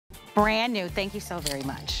Brand new, thank you so very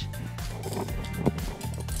much.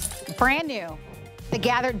 Brand new, the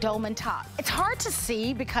gathered dome and top. It's hard to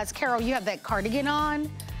see because, Carol, you have that cardigan on.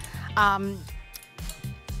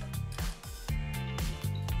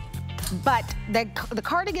 But the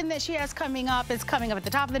cardigan that she has coming up is coming up at the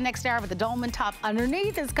top of the next hour, but the dome and top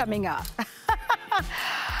underneath is coming up.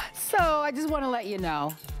 So I just want to let you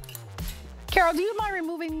know. Carol, do you mind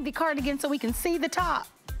removing the cardigan so we can see the top?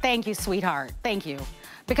 Thank you, sweetheart. Thank you.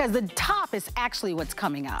 Because the top is actually what's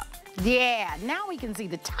coming up. Yeah, now we can see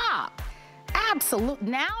the top. Absolutely,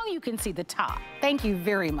 now you can see the top. Thank you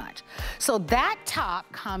very much. So that top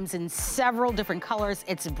comes in several different colors.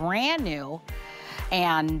 It's brand new.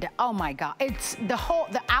 And oh my God, it's the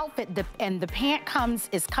outfit and the pant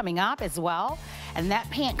is coming up as well. And that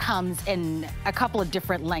pant comes in a couple of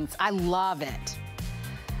different lengths. I love it.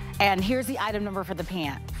 And here's the item number for the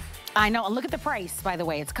pant. I know, and look at the price, by the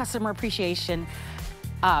way. It's customer appreciation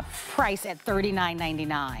price at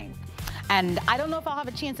 $39.99. And I don't know if I'll have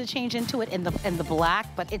a chance to change into it in the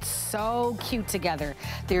black, but it's so cute together.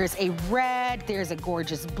 There's a red, there's a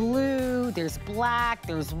gorgeous blue, there's black,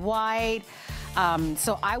 there's white.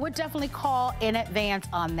 So I would definitely call in advance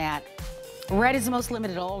on that. Red is the most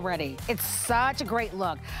limited already. It's such a great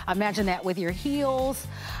look. Imagine that with your heels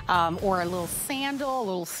or a little sandal, a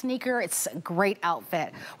little sneaker. It's a great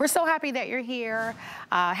outfit. We're so happy that you're here.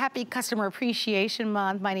 Happy Customer Appreciation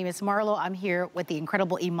Month. My name is Marlo. I'm here with the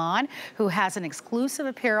incredible Iman, who has an exclusive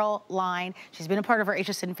apparel line. She's been a part of our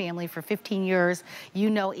HSN family for 15 years. You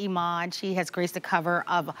know Iman. She has graced the cover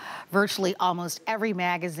of virtually almost every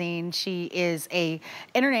magazine. She is an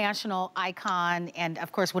international icon and,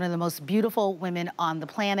 of course, one of the most beautiful women on the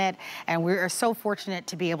planet, and we are so fortunate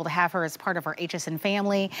to be able to have her as part of our HSN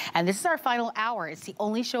family. And this is our final hour. It's the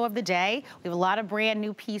only show of the day. We have a lot of brand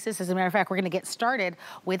new pieces. As a matter of fact, we're going to get started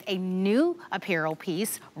with a new apparel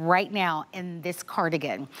piece right now in this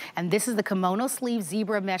cardigan. And this is the kimono sleeve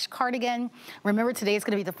zebra mesh cardigan. Remember, today is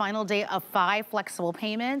going to be the final day of 5 flexible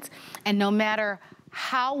payments, and no matter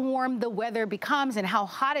how warm the weather becomes and how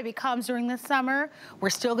hot it becomes during the summer, we're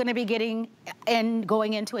still gonna be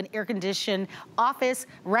going into an air-conditioned office,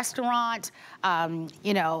 restaurant,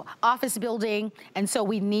 you know, office building. And so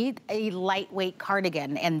we need a lightweight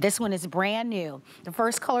cardigan. And this one is brand new. The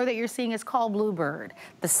first color that you're seeing is called Bluebird.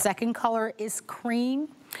 The second color is cream.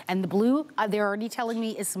 And the blue, they're already telling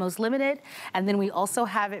me, is the most limited. And then we also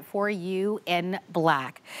have it for you in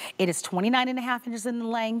black. It is 29.5 inches in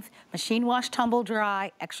length, machine wash, tumble dry,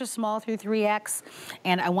 extra small through 3X.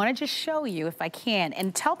 And I want to just show you, if I can,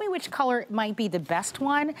 and tell me which color might be the best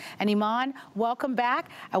one. And Iman, welcome back.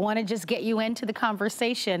 I want to just get you into the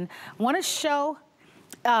conversation. I want to show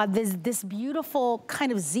this beautiful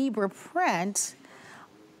kind of zebra print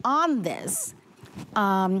on this.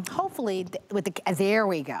 Hopefully, there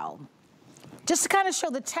we go. Just to kind of show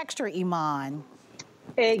the texture, Iman.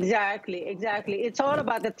 Exactly, exactly. It's all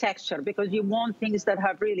about the texture because you want things that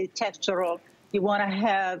have really textural. You want to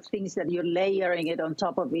have things that you're layering it on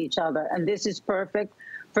top of each other. And this is perfect.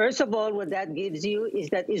 First of all, what that gives you is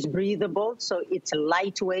that it's breathable. So it's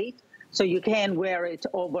lightweight. So you can wear it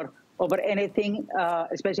over anything,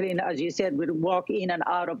 especially, as you said, we walk in and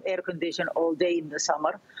out of air condition all day in the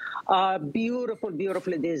summer. Beautiful,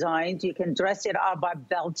 beautifully designed. You can dress it up by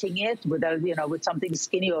belting it with with something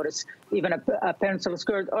skinny or even a pencil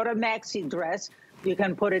skirt or a maxi dress. You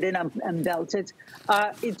can put it in and belt it.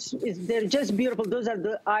 They're just beautiful. Those are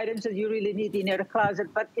the items that you really need in your closet,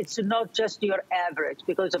 but it's not just your average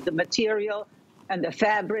because of the material and the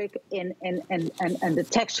fabric and the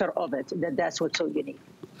texture of it. That's what's so unique.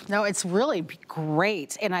 No, it's really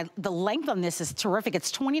great. And the length on this is terrific.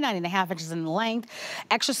 It's 29.5 inches in length,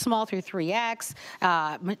 extra small through 3X,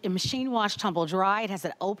 machine wash, tumble dry. It has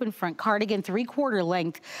an open front cardigan, 3/4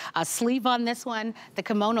 length sleeve on this one, the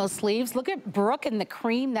kimono sleeves. Look at Brooke in the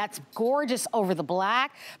cream. That's gorgeous over the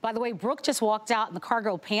black. By the way, Brooke just walked out in the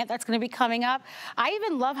cargo pant. That's going to be coming up. I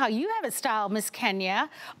even love how you have it styled, Miss Kenya,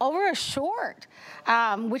 over a short,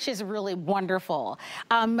 which is really wonderful.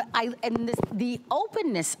 The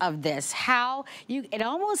openness of this, how it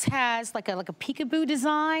almost has like a peekaboo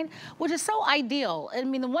design, which is so ideal. I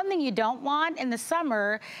mean, the one thing you don't want in the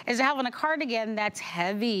summer is having a cardigan that's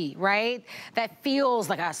heavy, right? That feels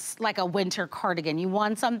like a winter cardigan. You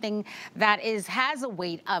want something that has a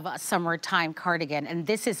weight of a summertime cardigan, and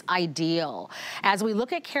this is ideal. As we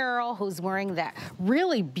look at Carol, who's wearing that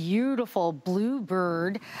really beautiful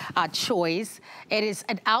Bluebird choice, it is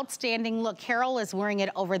an outstanding look. Carol is wearing it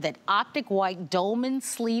over that optic white dolman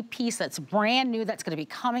sleeve piece that's brand new, that's going to be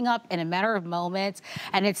coming up in a matter of moments.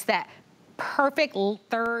 And it's that perfect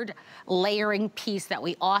third layering piece that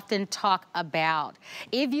we often talk about.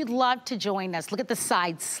 If you'd love to join us, look at the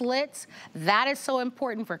side slits. That is so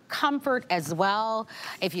important for comfort as well.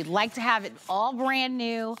 If you'd like to have it all brand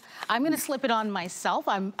new, I'm gonna slip it on myself.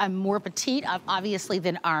 I'm more petite, obviously,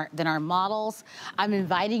 than our models. I'm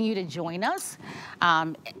inviting you to join us.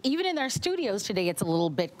 Even in our studios today, it's a little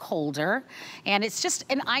bit colder, and it's just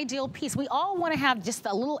an ideal piece. We all wanna have just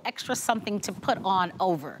a little extra something to put on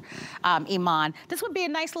over, Iman. This would be a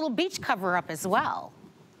nice little beach cover up as well.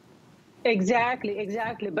 Exactly,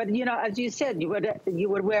 exactly. But you know, as you said, you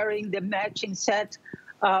were wearing the matching set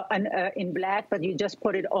in black, but you just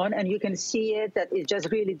put it on and you can see it, that it just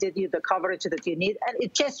really did you the coverage that you need. And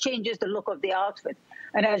it just changes the look of the outfit.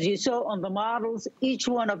 And as you saw on the models, each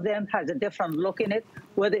one of them has a different look in it,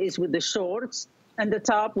 whether it's with the shorts and the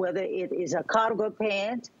top, whether it is a cargo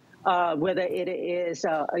pant, whether it is,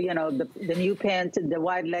 you know, the new pant, the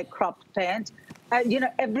wide leg cropped pant. You know,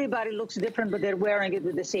 everybody looks different, but they're wearing it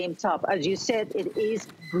with the same top. As you said, it is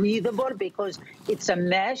breathable because it's a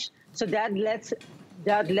mesh, so that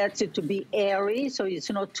lets it to be airy, so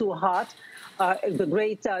it's not too hot. The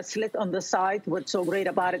great slit on the side, what's so great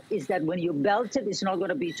about it is that when you belt it, it's not going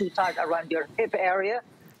to be too tight around your hip area.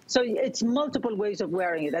 So it's multiple ways of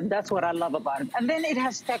wearing it, and that's what I love about it. And then it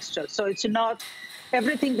has texture, so it's not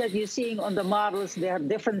everything that you're seeing on the models. They have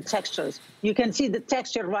different textures. You can see the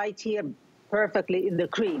texture right here perfectly in the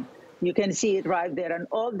cream. You can see it right there, and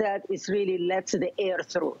all that is really lets the air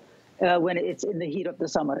through when it's in the heat of the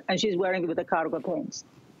summer. And she's wearing it with the cargo pants.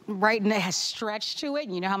 Right, and it has stretch to it.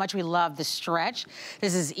 You know how much we love the stretch.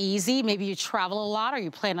 This is easy. Maybe you travel a lot or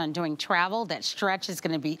you plan on doing travel. That stretch is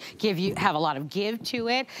going to have a lot of give to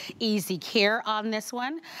it. Easy care on this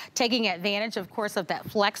one. Taking advantage, of course, of that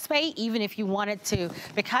flex pay, even if you wanted to,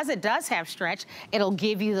 because it does have stretch, it'll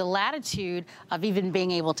give you the latitude of even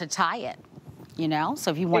being able to tie it. You know, so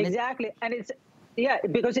if you want exactly, and it's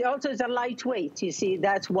because it also is a lightweight. You see,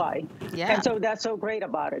 that's why. Yeah. And so that's so great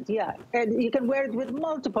about it. Yeah, and you can wear it with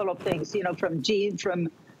multiple of things. You know, from jeans, from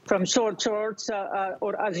short shorts,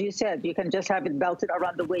 or as you said, you can just have it belted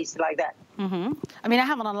around the waist like that. Mm-hmm. I mean, I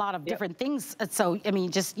have on a lot of different things, so, I mean,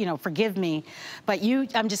 just, you know, forgive me, but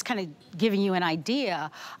I'm just kind of giving you an idea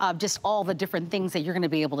of just all the different things that you're going to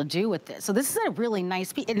be able to do with this. So this is a really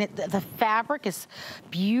nice piece, and the fabric is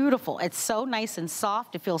beautiful. It's so nice and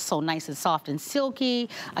soft. It feels so nice and soft and silky.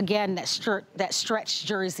 Again, that stretch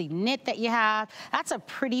jersey knit that you have, that's a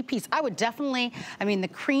pretty piece. I would definitely, I mean, the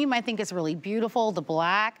cream I think is really beautiful, the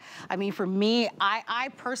black. I mean, for me, I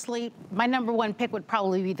personally, my #1 pick would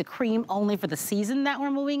probably be the cream only for the season that we're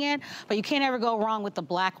moving in, but you can't ever go wrong with the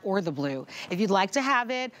black or the blue. If you'd like to have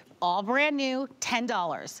it, all brand new,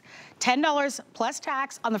 $10. $10 plus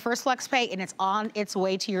tax on the first flex pay, and it's on its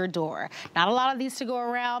way to your door. Not a lot of these to go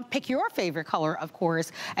around. Pick your favorite color, of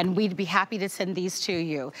course, and we'd be happy to send these to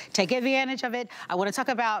you. Take advantage of it. I want to talk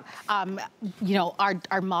about, you know,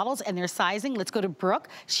 our models and their sizing. Let's go to Brooke.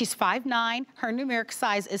 She's 5'9". Her numeric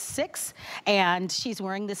size is 6, and she's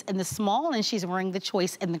wearing this in the small, and she's wearing the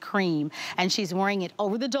choice in the cream, and she's wearing it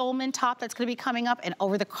over the dolman top that's going to be coming up, and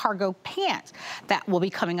over the cargo pants that will be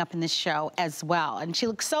coming up in this show as well. And she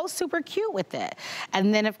looks so super cute with it.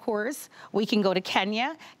 And then, of course, we can go to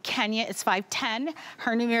Kenya. Kenya is 5'10".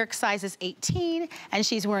 Her numeric size is 18, and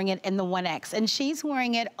she's wearing it in the 1X. And she's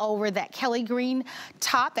wearing it over that Kelly green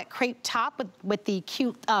top, that crepe top with the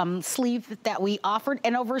cute sleeve that we offered,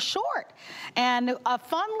 and over short. And a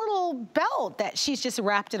fun little belt that she's just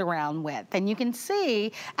wrapped it around with. And you can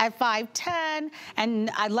see at 5'10", and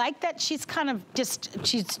I like that she's kind of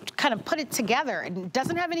put it together and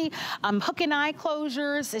doesn't have any hook and eye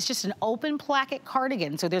closures. It's just an open placket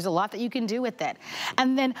cardigan, so there's a lot that you can do with it.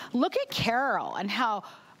 And then look at Carol and how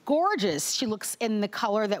gorgeous she looks in the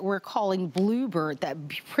color that we're calling Bluebird, that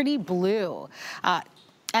pretty blue.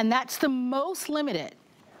 And that's the most limited.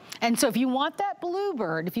 And so if you want that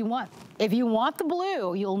Bluebird, if you want the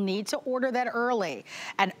blue, you'll need to order that early.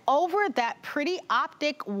 And over that pretty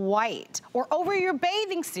optic white, or over your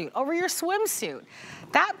bathing suit, over your swimsuit,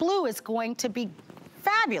 that blue is going to be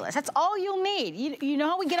fabulous. That's all you'll need. You know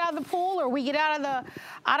how we get out of the pool or we get out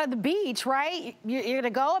of the beach, right? You're gonna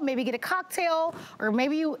go and maybe get a cocktail, or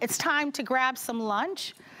maybe it's time to grab some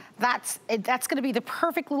lunch. That's gonna be the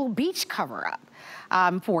perfect little beach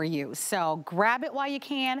cover-up for you. So grab it while you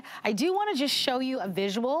can. I do wanna just show you a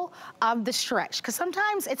visual of the stretch, because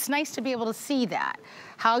sometimes it's nice to be able to see that,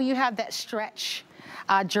 how you have that stretch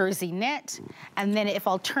jersey knit. And then if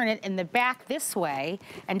I'll turn it in the back this way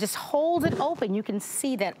and just hold it open, you can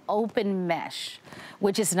see that open mesh,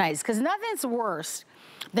 which is nice, because nothing's worse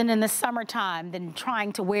than in the summertime than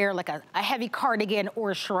trying to wear like a heavy cardigan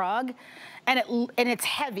or a shrug. And it's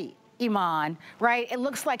heavy, Iman, right? It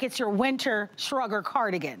looks like it's your winter shrug or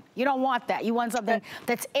cardigan. You don't want that. You want something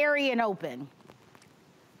that's airy and open.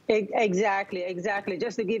 Exactly, exactly.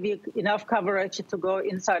 Just to give you enough coverage to go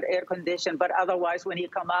inside air condition, but otherwise when you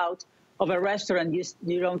come out of a restaurant,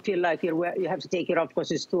 you don't feel like you have to take it off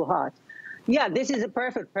because it's too hot. Yeah, this is a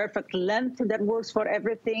perfect length that works for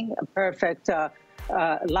everything, a perfect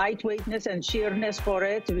lightweightness and sheerness for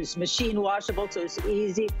it. It's machine washable, so it's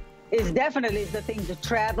easy. It's definitely the thing to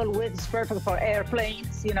travel with. It's perfect for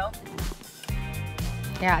airplanes, you know.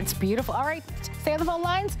 Yeah, it's beautiful. All right, stay on the phone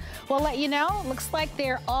lines. We'll let you know. Looks like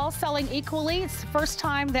they're all selling equally. It's the first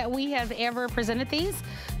time that we have ever presented these,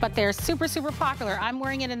 but they're super, super popular. I'm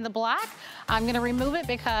wearing it in the black. I'm gonna remove it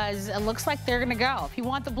because it looks like they're gonna go. If you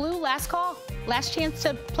want the blue, last call, last chance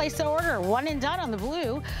to place an order. One and done on the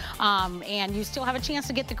blue. And you still have a chance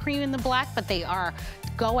to get the cream in the black, but they are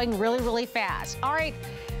going really, really fast. All right.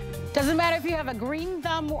 Doesn't matter if you have a green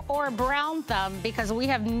thumb or a brown thumb because we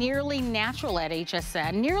have Nearly Natural at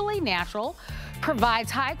HSN. Nearly Natural provides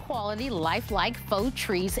high quality, lifelike faux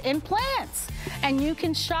trees and plants. And you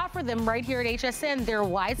can shop for them right here at HSN. They're a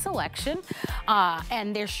wide selection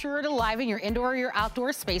and they're sure to liven your indoor or your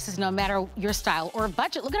outdoor spaces no matter your style or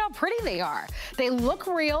budget. Look at how pretty they are. They look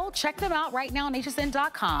real. Check them out right now on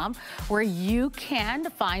hsn.com where you can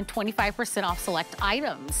find 25% off select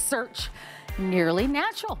items. Search Nearly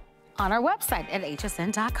Natural on our website at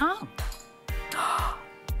hsn.com.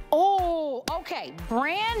 Oh, okay,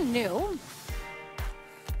 brand new.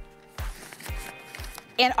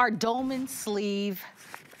 And our dolman sleeve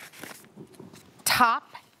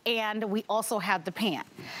top, and we also have the pant.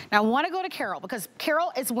 Now I wanna go to Carol because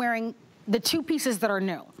Carol is wearing the two pieces that are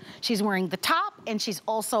new. She's wearing the top and she's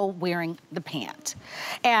also wearing the pant.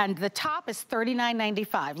 And the top is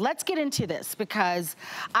 $39.95. Let's get into this because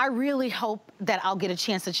I really hope that I'll get a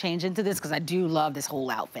chance to change into this because I do love this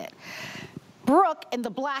whole outfit. Brooke in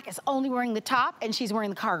the black is only wearing the top and she's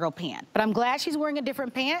wearing the cargo pant. But I'm glad she's wearing a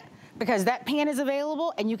different pant because that pant is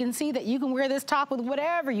available and you can see that you can wear this top with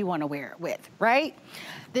whatever you want to wear it with, right?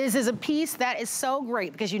 This is a piece that is so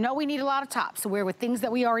great because you know we need a lot of tops to wear with things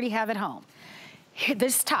that we already have at home.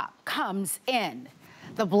 This top comes in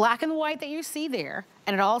the black and white that you see there,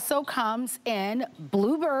 and it also comes in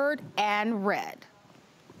bluebird and red.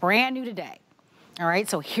 Brand new today. All right,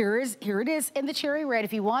 so here it is in the cherry red.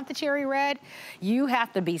 If you want the cherry red, you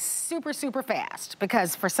have to be super, super fast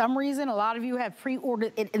because for some reason, a lot of you have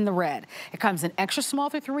pre-ordered it in the red. It comes in extra small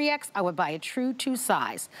through 3X. I would buy a true 2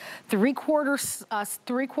 size.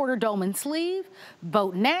 Three-quarter dolman sleeve,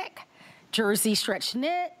 boat neck, jersey stretch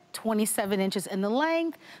knit, 27 inches in the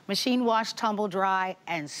length, machine wash, tumble dry,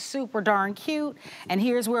 and super darn cute. And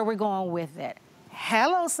here's where we're going with it.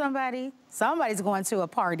 Hello, somebody. Somebody's going to a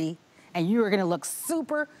party. And you are gonna look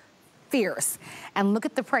super fierce. And look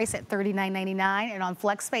at the price at $39.99, and on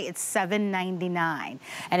FlexPay, it's $7.99.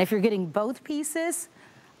 And if you're getting both pieces,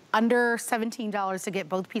 under $17 to get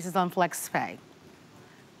both pieces on FlexPay.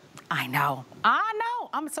 I know,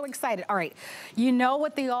 I'm so excited. All right, you know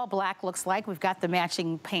what the all black looks like. We've got the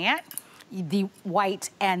matching pant, the white,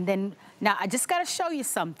 and then, now I just gotta show you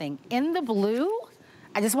something. In the blue,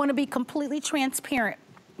 I just wanna be completely transparent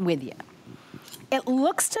with you. It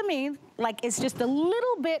looks to me like it's just a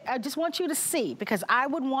little bit, I just want you to see, because I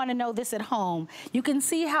would want to know this at home. You can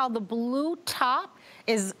see how the blue top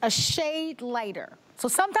is a shade lighter. So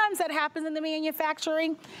sometimes that happens in the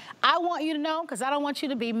manufacturing. I want you to know, because I don't want you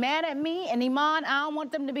to be mad at me, and Iman, I don't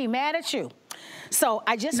want them to be mad at you. So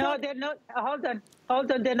I just they're not, hold on,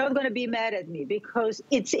 they're not going to be mad at me because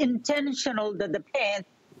it's intentional that the pant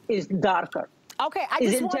is darker. Okay, I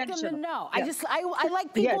just want them to know. Yeah. I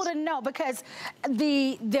like people to know because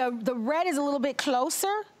the red is a little bit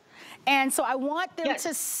closer, and so I want them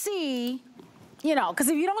to see, you know, because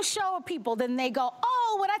if you don't show people, then they go,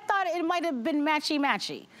 oh, but I thought it might have been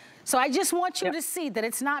matchy-matchy. So I just want you to see that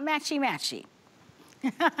it's not matchy-matchy.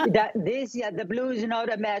 The blue is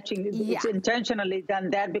not a matching. It's intentionally done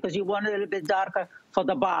that because you want it a little bit darker for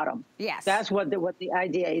the bottom. Yes. That's what the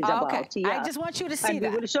idea is about. Okay, I just want you to see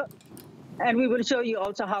that. And we will show you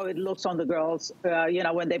also how it looks on the girls, you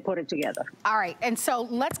know, when they put it together. All right, and so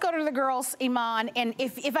let's go to the girls, Iman, and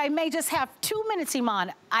if I may just have 2 minutes,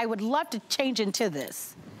 Iman, I would love to change into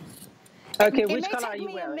this. Okay, which color are you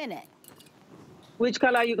wearing? It may take me a minute. Which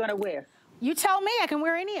color are you going to wear? You tell me, I can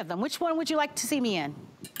wear any of them. Which one would you like to see me in?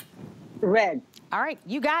 Red. All right,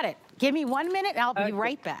 you got it. Give me 1 minute and I'll be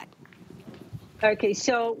right back. Okay,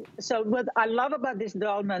 so what I love about this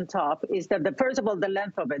dolman top is that first of all, the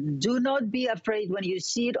length of it. Do not be afraid when you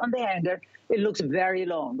see it on the hanger. It looks very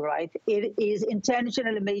long, right? It is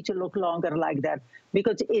intentionally made to look longer like that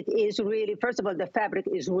because it is really, first of all, the fabric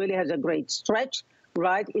is really has a great stretch,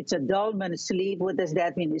 right? It's a dolman sleeve. What does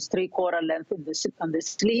that mean? It's 3/4 length on the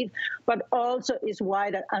sleeve, but also is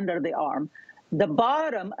wider under the arm. The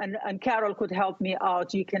bottom, and Carol could help me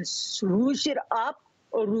out. You can swoosh it up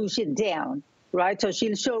or ruche it down. Right, so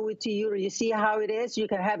she'll show it to you. You see how it is. You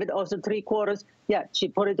can have it also 3/4. Yeah, she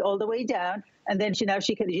put it all the way down, and then she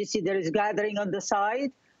can. You see there is gathering on the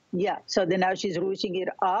side. Yeah, so then now she's ruching it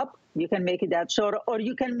up. You can make it that shorter, or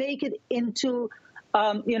you can make it into,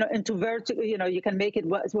 into vertical. You can make it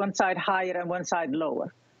one side higher and one side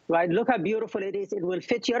lower. Right, look how beautiful it is. It will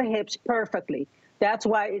fit your hips perfectly. That's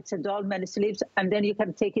why it's a dolman sleeves, and then you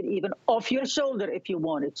can take it even off your shoulder if you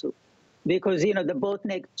wanted to. Because, the boat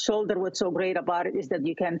neck shoulder, what's so great about it is that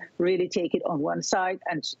you can really take it on one side,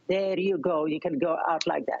 and there you go. You can go out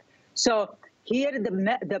like that. So here,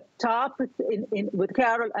 the top with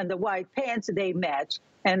Carol and the white pants, they match.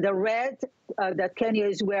 And the red that Kenya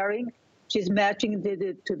is wearing, she's matching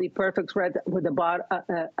to the perfect red with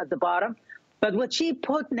at the bottom. But what she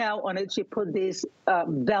put now on it, she put this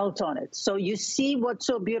belt on it. So you see what's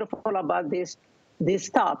so beautiful about this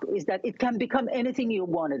top is that it can become anything you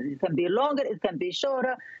want it. It can be longer, it can be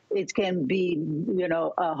shorter, it can be,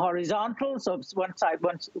 horizontal. So one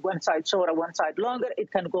side shorter, one side longer.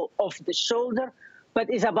 It can go off the shoulder,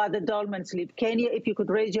 but it's about the dolman sleeve. Kenya, if you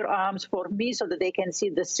could raise your arms for me so that they can see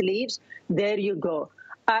the sleeves, there you go.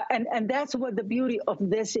 And that's what the beauty of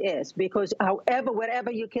this is, because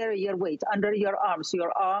wherever you carry your weight, under your arms,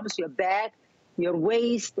 your back, your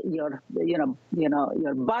waist, your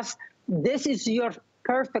bust, this is your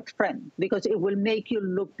perfect friend because it will make you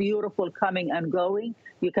look beautiful coming and going.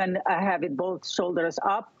 You can have it both shoulders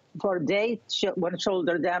up for day, one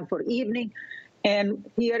shoulder down for evening. And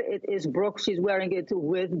here it is Brooke. She's wearing it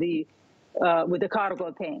with the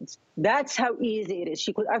cargo pants. That's how easy it is.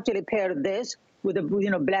 She could actually pair this with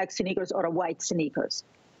black sneakers or a white sneakers.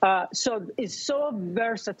 So it's so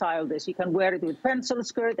versatile. You can wear it with pencil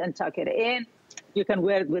skirt and tuck it in. You can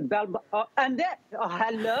wear it with belt,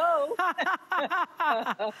 hello.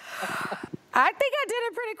 I think I did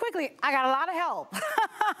it pretty quickly. I got a lot of help.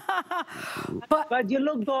 but you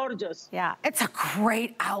look gorgeous. Yeah, it's a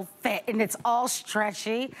great outfit, and it's all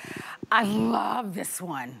stretchy. I love this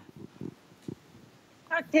one.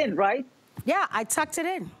 Tucked in, right? Yeah, I tucked it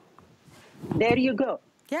in. There you go.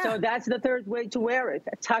 Yeah. So that's the third way to wear it.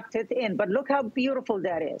 Tucked it in. But look how beautiful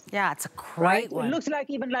that is. Yeah, it's a great one. It looks like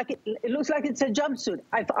it looks like it's a jumpsuit.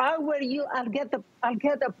 If I were you, I'll get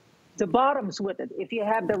the bottoms with it. If you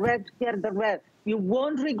have the red, get the red. You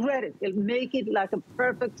won't regret it. It'll make it like a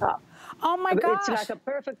perfect top. Oh my gosh. It's like a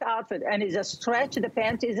perfect outfit, and it's a stretch. The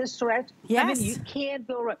pants is a stretch. Yes. I mean, you can't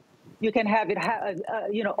go wrong. You can have it,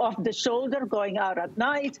 off the shoulder going out at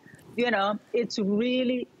night. It's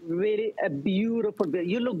really, really a beautiful.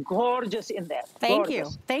 You look gorgeous in that. Thank you.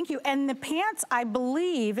 Thank you. And the pants, I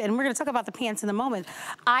believe, and we're going to talk about the pants in a moment.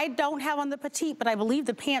 I don't have on the petite, but I believe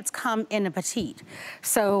the pants come in a petite.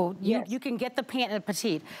 So you can get the pant in a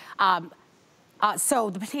petite. So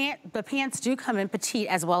the pants do come in petite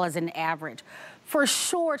as well as in average. For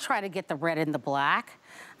sure, try to get the red and the black.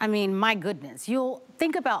 I mean, my goodness, you'll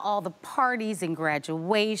think about all the parties and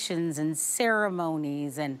graduations and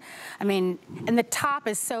ceremonies. And I mean, and the top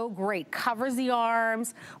is so great, covers the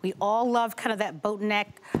arms. We all love kind of that boat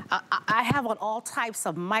neck. I have on all types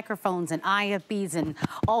of microphones and IFBs and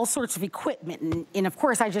all sorts of equipment. And of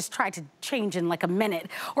course, I just tried to change in like a minute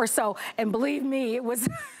or so. And believe me, it was,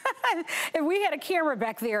 if we had a camera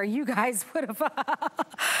back there, you guys would have.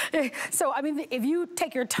 So, I mean, if you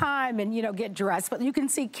take your time and, get dressed, but you can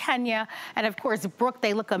see Kenya and of course Brooke,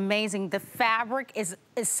 they look amazing. The fabric is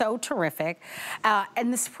so terrific,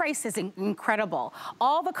 and this price is incredible.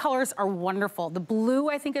 All the colors are wonderful. The blue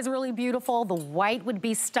I think is really beautiful. The white would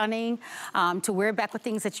be stunning to wear back with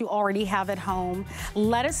things that you already have at home.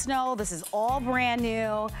 Let us know. This is all brand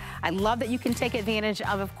new. I love that you can take advantage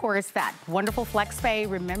of course, that wonderful flex pay.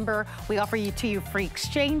 Remember, we offer you free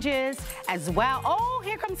exchanges as well. Oh,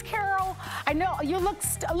 here comes Carol. I know you look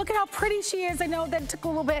at how pretty she is. I know that took a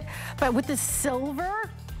little bit, but with the silver,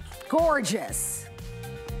 gorgeous.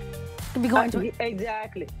 Could be going to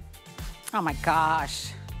exactly. Oh my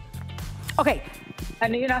gosh. Okay.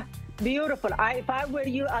 And beautiful. If I were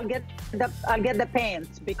you, I'll get the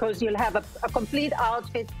pants because you'll have a complete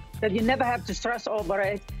outfit that you never have to stress over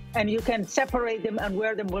it, and you can separate them and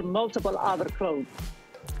wear them with multiple other clothes.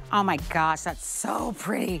 Oh my gosh, that's so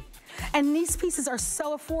pretty. And these pieces are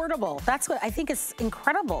so affordable. That's what I think is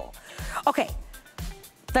incredible. Okay.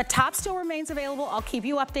 The top still remains available. I'll keep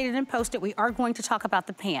you updated and post it. We are going to talk about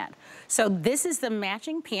the pant. So this is the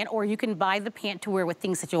matching pant, or you can buy the pant to wear with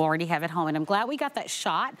things that you already have at home. And I'm glad we got that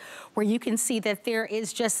shot where you can see that there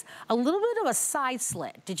is just a little bit of a side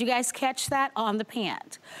slit. Did you guys catch that on the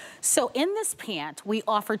pant? So in this pant, we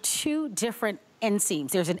offer two different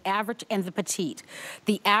inseams. There's an average and the petite.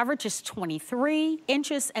 The average is 23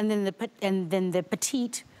 inches, and then the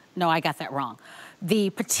petite, no, I got that wrong.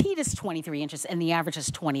 The petite is 23 inches and the average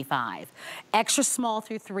is 25. Extra small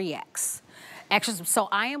through 3X. Extra, so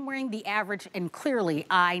I am wearing the average, and clearly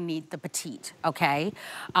I need the petite, okay?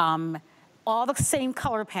 All the same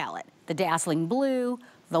color palette. The dazzling blue,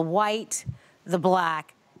 the white, the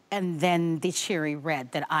black, and then the cherry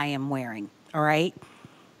red that I am wearing, all right?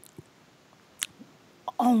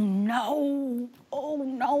 Oh no, oh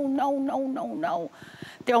no, no, no, no, no.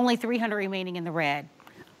 There are only 300 remaining in the red.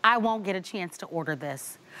 I won't get a chance to order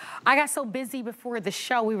this. I got so busy before the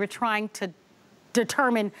show, we were trying to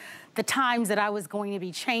determine the times that I was going to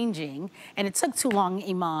be changing, and it took too long,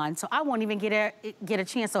 Iman, so I won't even get a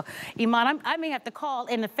chance. So, Iman, I may have to call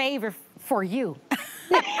in a favor for you.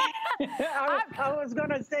 I was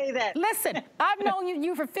gonna say that. Listen, I've known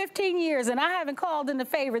you for 15 years, and I haven't called in a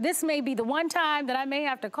favor. This may be the one time that I may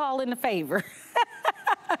have to call in a favor.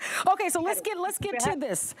 Okay, so let's get to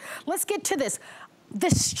this. Let's get to this. The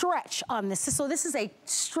stretch on this, so this is a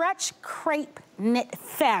stretch crepe knit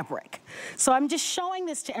fabric. So I'm just showing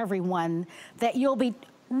this to everyone that you'll be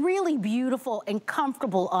really beautiful and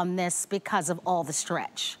comfortable on this because of all the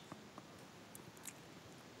stretch.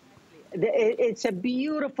 It's a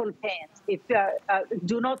beautiful pant. If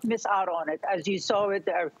do not miss out on it. As you saw it,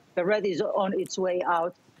 the red is on its way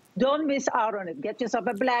out. Don't miss out on it. Get yourself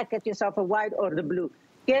a black, get yourself a white or the blue.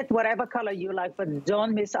 Get whatever color you like, but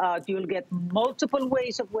don't miss out. You'll get multiple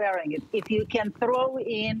ways of wearing it. If you can throw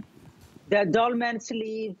in the dolman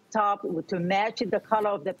sleeve top to match the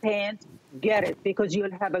color of the pant, get it, because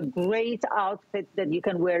you'll have a great outfit that you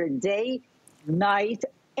can wear day, night,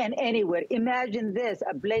 and anywhere. Imagine this,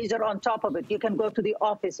 a blazer on top of it. You can go to the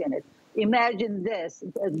office in it. Imagine this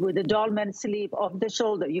with the dolman sleeve off the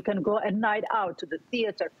shoulder. You can go a night out to the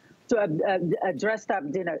theater, to a dressed up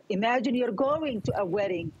dinner. Imagine you're going to a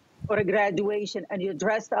wedding or a graduation and you're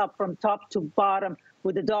dressed up from top to bottom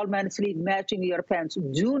with the dolman sleeve matching your pants.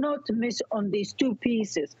 Do not miss on these two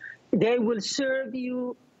pieces. They will serve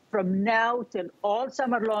you from now till all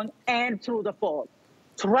summer long and through the fall.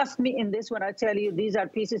 Trust me in this when I tell you these are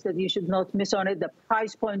pieces that you should not miss on it. The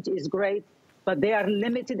price point is great, but they are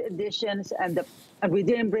limited editions, and we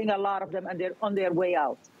didn't bring a lot of them, and they're on their way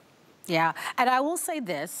out. Yeah, and I will say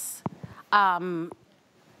this,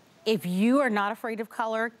 if you are not afraid of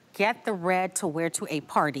color, get the red to wear to a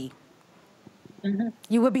party. Mm-hmm.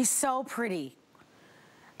 You would be so pretty.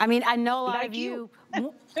 I mean, I know a lot of you.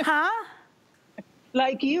 Huh?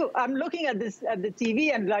 Like you. I'm looking at this at the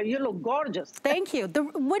TV and like, you look gorgeous. Thank you.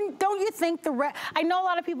 Don't you think the red, I know a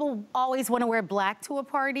lot of people always want to wear black to a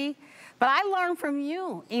party, but I learned from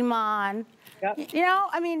you, Iman. Yep. You know,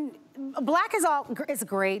 I mean, black is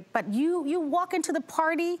great, but you walk into the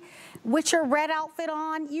party with your red outfit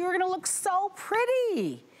on, you're gonna look so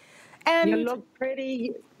pretty. And you look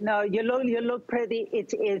pretty. No, you look pretty.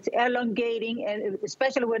 It's elongating, and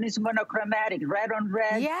especially when it's monochromatic, red on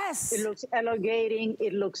red. Yes. It looks elongating.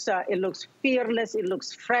 It looks fearless. It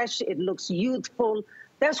looks fresh. It looks youthful.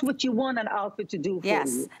 That's what you want an outfit to do for you.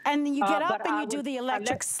 Yes, and then you get up and you do the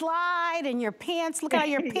electric slide, and your pants, look how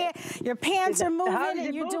your pants are moving,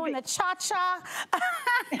 and you're doing the cha-cha.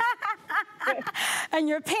 And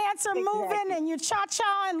your pants are moving, and you're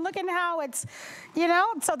cha-cha, and looking how it's, you know,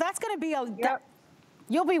 so that's going to be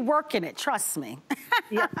you'll be working it, trust me.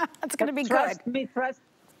 Yeah. It's going to be good.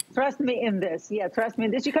 Trust me in this. Yeah, trust me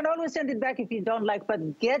in this. You can always send it back if you don't like,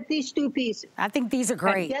 but get these two pieces. I think these are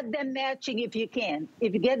great. And get them matching if you can.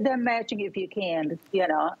 If you get them matching if you can, you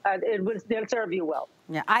know, they'll serve you well.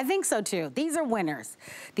 Yeah, I think so too. These are winners.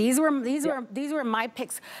 These were my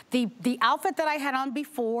picks. The outfit that I had on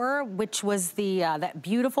before, which was the that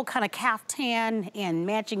beautiful kind of caftan and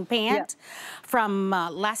matching pant from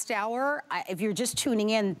last hour. If you're just tuning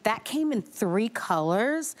in, that came in 3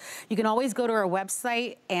 colors. You can always go to our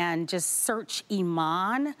website and just search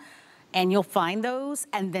Iman, and you'll find those.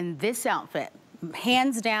 And then this outfit,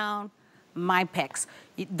 hands down, my picks.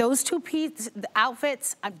 Those two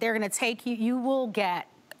outfits, they're gonna take you, you will get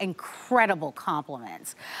incredible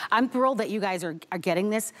compliments. I'm thrilled that you guys are getting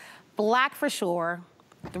this. Black for sure,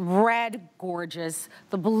 The red, gorgeous.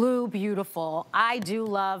 The blue, beautiful. I do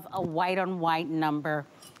love a white on white number.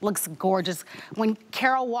 Looks gorgeous. When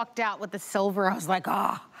Carol walked out with the silver, I was like,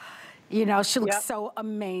 oh, you know, she looks so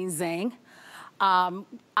amazing.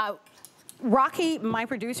 Rocky, my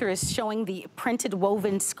producer, is showing the printed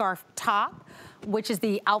woven scarf top, which is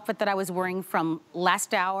the outfit that I was wearing from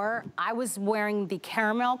last hour. I was wearing the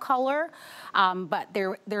caramel color, but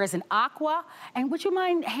there is an aqua. And would you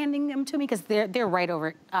mind handing them to me? Because they're right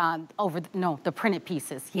over, the printed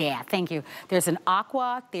pieces. Yeah, thank you. There's an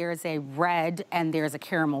aqua, there's a red, and there's a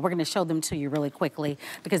caramel. We're gonna show them to you really quickly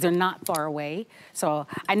because they're not far away. So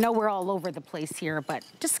I know we're all over the place here, but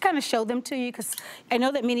just kind of show them to you because I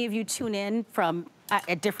know that many of you tune in from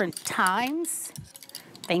at different times.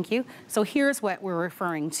 Thank you. So here's what we're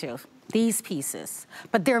referring to, these pieces,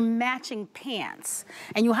 but they're matching pants.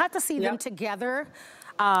 And you'll have to see them together.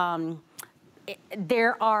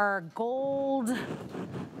 There are gold,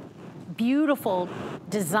 beautiful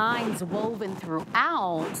designs woven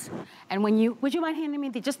throughout. And when you, would you mind handing me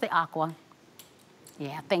just the aqua?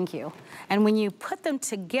 Yeah, thank you. And when you put them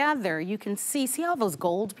together, you can see all those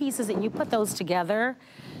gold pieces, and you put those together,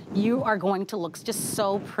 you are going to look just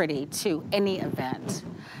so pretty to any event.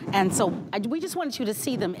 And so we just wanted you to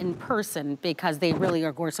see them in person because they really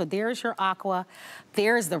are gorgeous. So there's your aqua,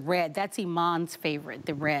 there's the red. That's Iman's favorite,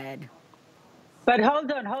 the red. But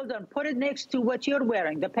hold on. Put it next to what you're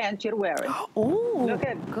wearing, the pants you're wearing. Oh,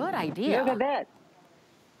 good idea. Look at that.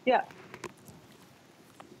 Yeah.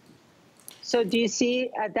 So do you see?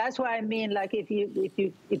 That's why I mean, like if you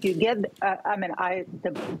get, I mean,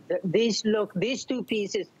 these two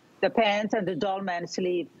pieces, the pants and the dollman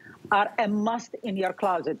sleeve, are a must in your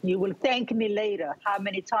closet. You will thank me later how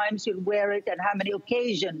many times you'll wear it and how many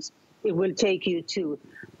occasions it will take you to.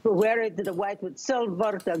 Wear it, the white with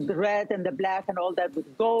silver, the red and the black and all that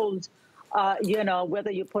with gold. You know,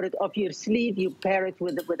 whether you put it off your sleeve, you pair it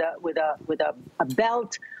with a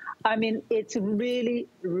belt. I mean, it's really,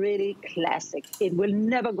 really classic. It will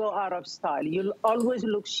never go out of style. You'll always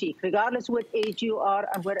look chic, regardless what age you are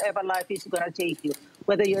and wherever life is going to take you.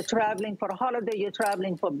 Whether you're traveling for a holiday, you're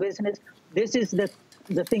traveling for business, this is the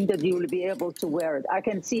thing that you will be able to wear it. I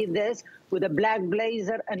can see this with a black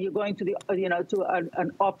blazer, and you're going to the, to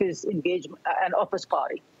an office engagement, an office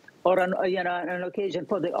party, or an occasion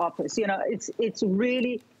for the office. You know, it's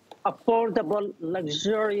really affordable,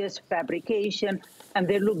 luxurious fabrication, and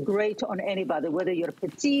they look great on anybody, whether you're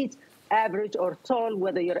petite, average, or tall,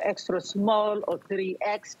 whether you're extra small or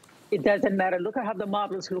 3X, it doesn't matter. Look at how the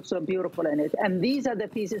models look so beautiful in it. And these are the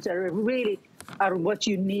pieces that really are what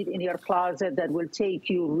you need in your closet that will take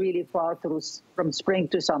you really far through from spring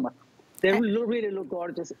to summer. They really look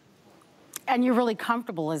gorgeous. And you're really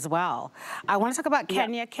comfortable as well. I want to talk about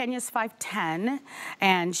Kenya. Kenya's 5'10",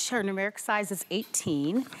 and her numeric size is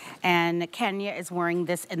 18. And Kenya is wearing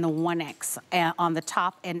this in the 1X on the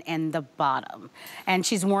top and the bottom. And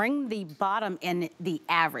she's wearing the bottom in the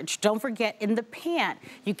average. Don't forget, in the pant,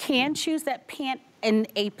 you can choose that pant in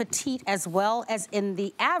a petite as well as in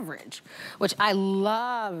the average, which I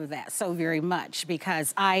love that so very much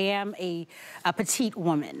because I am a petite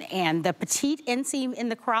woman, and the petite inseam in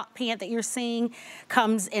the crop pant that you're seeing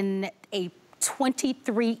comes in a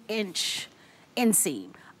 23-inch inseam.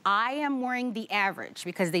 I am wearing the average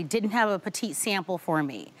because they didn't have a petite sample for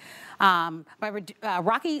me.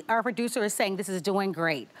 Rocky, our producer, is saying this is doing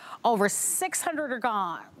great. Over 600 are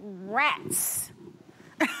gone. Rats.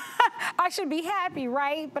 I should be happy,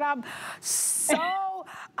 right? But I'm so,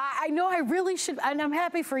 I know I really should, and I'm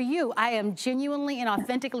happy for you. I am genuinely and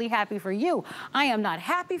authentically happy for you. I am not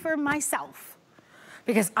happy for myself.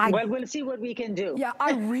 Because well, we'll see what we can do. Yeah,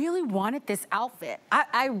 I really wanted this outfit.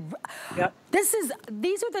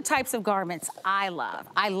 These are the types of garments I love.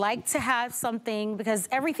 I like to have something, because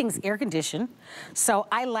everything's air conditioned, so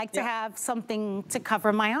I like to have something to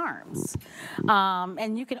cover my arms.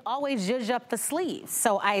 And you can always zhuzh up the sleeves.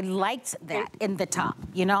 So I liked that in the top,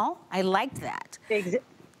 you know? I liked that.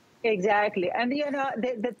 Exactly. And, you know,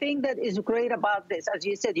 the thing that is great about this, as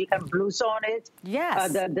you said, you can blouse on it.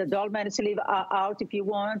 Yes. The dollman sleeve out if you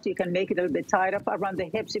want. You can make it a little bit tight up around the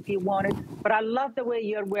hips if you want it. But I love the way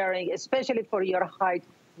you're wearing, especially for your height.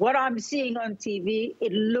 What I'm seeing on TV,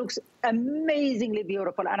 it looks amazingly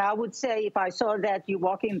beautiful. And I would say if I saw that you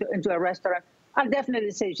walk into a restaurant, I'll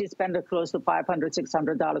definitely say she spent close to $500,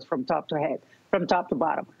 $600 from top to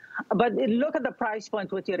bottom. But look at the price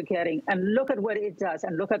point, what you're getting, and look at what it does,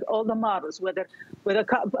 and look at all the models, whether with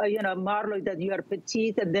a model that you are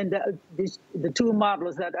petite, and then the two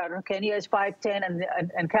models that are, Kenya is 5'10",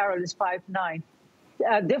 and Carol is 5'9".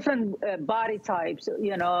 Different body types,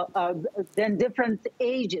 then different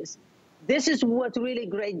ages. This is what really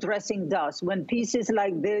great dressing does. When pieces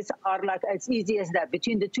like this are like as easy as that.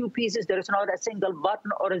 Between the two pieces, there is not a single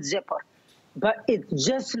button or a zipper. But it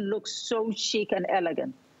just looks so chic and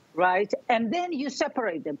elegant, right? And then you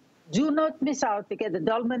separate them. Do not miss out to get the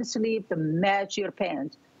dolman sleeve to match your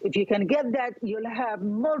pants. If you can get that, you'll have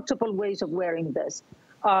multiple ways of wearing this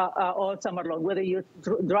all summer long. Whether you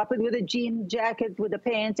drop it with a jean jacket with the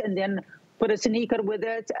pants and then put a sneaker with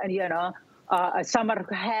it and, you know, a summer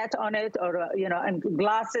hat on it or, you know, and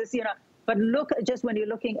glasses, you know. But look, just when you're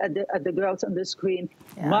looking at the girls on the screen,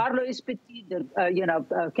 Marlo is petite, you know,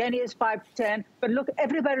 Kenny is 5'10", but look,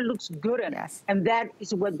 everybody looks good in it. And that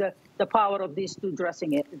is what the power of these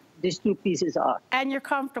these two pieces are. And you're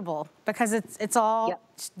comfortable because it's all,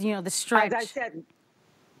 you know, the stretch. As I said,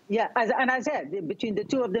 and I said, between the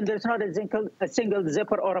two of them, there's not a single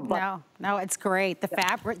zipper or a button. No, it's great. The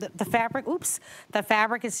fabric, the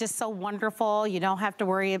fabric is just so wonderful. You don't have to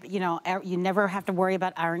worry, you know, you never have to worry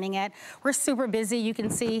about ironing it. We're super busy. You can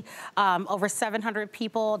see over 700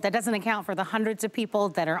 people. That doesn't account for the hundreds of people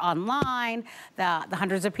that are online, the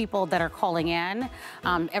hundreds of people that are calling in.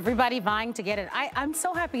 Everybody vying to get it. I'm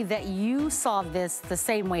so happy that you saw this the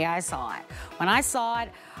same way I saw it. When I saw it,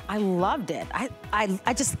 I loved it. I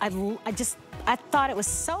thought it was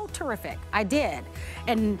so terrific. I did.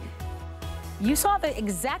 And you saw it the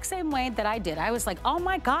exact same way that I did. I was like, oh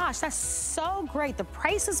my gosh, that's so great. The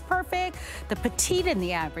price is perfect. The petite and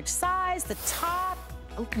the average size, the top,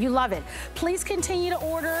 you love it. Please continue to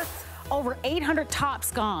order. Over 800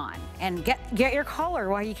 tops gone. And get your color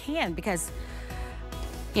while you can because,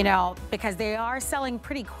 you know, because they are selling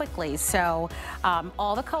pretty quickly. So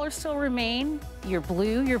all the colors still remain. Your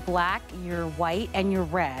blue, your black, your white, and your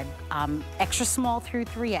red. Extra small through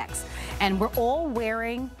 3X. And we're all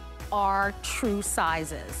wearing our true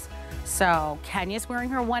sizes. So Kenya's wearing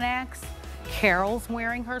her 1X. Carol's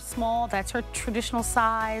wearing her small, that's her traditional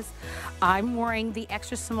size. I'm wearing the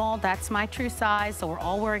extra small, that's my true size. So we're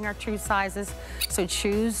all wearing our true sizes. So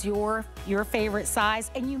choose your favorite size.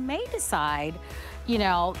 And you may decide, you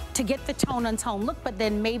know, to get the tone on tone look, but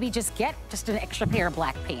then maybe just get an extra pair of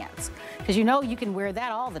black pants. Because you know you can wear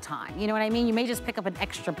that all the time. You know what I mean? You may just pick up an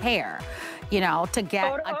extra pair, you know, to get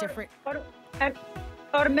a different.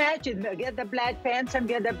 Or match it, get the black pants and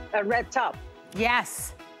get a red top.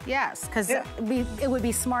 Yes. Yes, because it would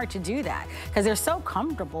be smart to do that because they're so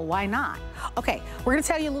comfortable. Why not? Okay, we're going to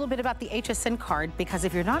tell you a little bit about the HSN card because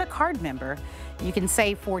if you're not a card member, you can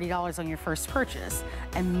save $40 on your first purchase.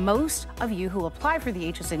 And most of you who apply for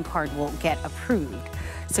the HSN card will get approved.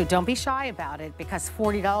 So don't be shy about it because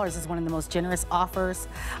 $40 is one of the most generous offers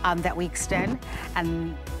that we extend.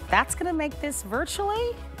 And that's going to make this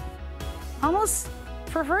virtually almost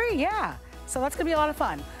for free. Yeah, so that's going to be a lot of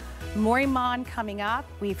fun. More Iman coming up.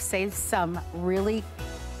 We've saved some really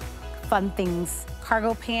fun things.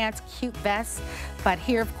 Cargo pants, cute vests. But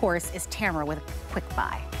here, of course, is Tamara with a quick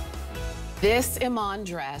buy. This Iman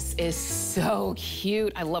dress is so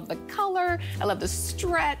cute. I love the color. I love the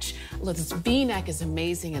stretch. I love this V-neck is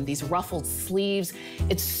amazing and these ruffled sleeves.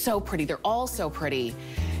 It's so pretty. They're all so pretty.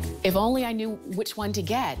 If only I knew which one to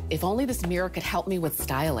get. If only this mirror could help me with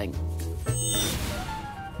styling.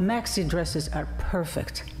 Maxi dresses are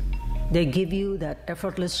perfect. They give you that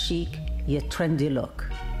effortless chic, yet trendy look.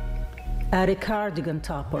 Add a cardigan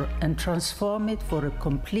topper and transform it for a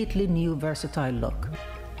completely new versatile look.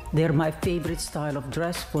 They're my favorite style of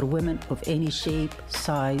dress for women of any shape,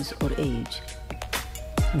 size, or age.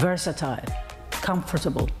 Versatile,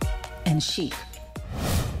 comfortable, and chic.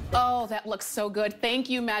 Oh, that looks so good. Thank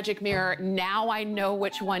you, Magic Mirror. Now I know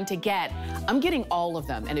which one to get. I'm getting all of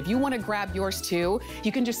them. And if you want to grab yours too,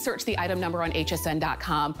 you can just search the item number on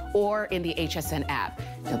hsn.com or in the HSN app.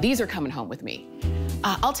 Now, these are coming home with me.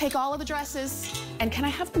 I'll take all of the dresses. And can I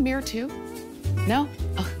have the mirror too? No?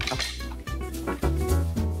 Oh, okay.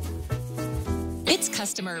 It's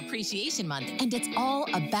Customer Appreciation Month, and it's all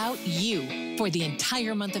about you. For the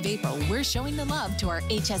entire month of April, we're showing the love to our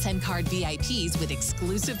HSN card VIPs with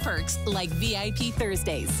exclusive perks like VIP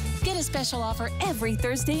Thursdays. Get a special offer every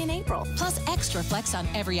Thursday in April, plus extra flex on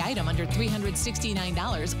every item under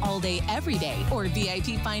 $369 all day, every day, or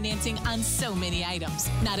VIP financing on so many items.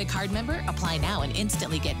 Not a card member? Apply now and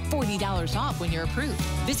instantly get $40 off when you're approved.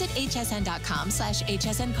 Visit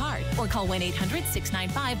hsn.com/HSN card or call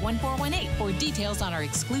 1-800-695-1418 for details on our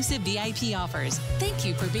exclusive VIP offers. Thank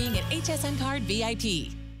you for being an HSN Card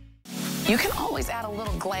VIP. You can always add a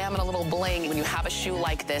little glam and a little bling when you have a shoe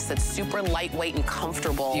like this that's super lightweight and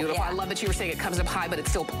comfortable. Beautiful. Yeah. I love that you were saying it comes up high, but it's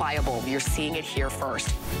still pliable. You're seeing it here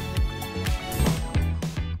first.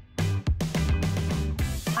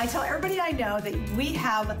 I tell everybody I know that we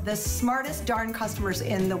have the smartest darn customers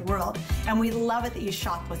in the world, and we love it that you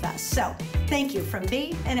shop with us. So thank you from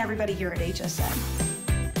me and everybody here at HSN.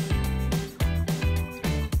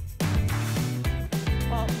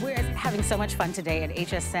 Well, we're having so much fun today at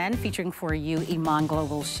HSN, featuring for you Iman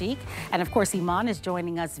Global Chic. And of course, Iman is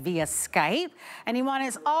joining us via Skype. And Iman,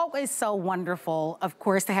 is always so wonderful, of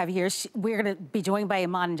course, to have you here. We're going to be joined by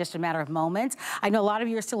Iman in just a matter of moments. I know a lot of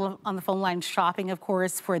you are still on the phone line shopping, of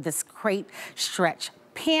course, for this crepe stretch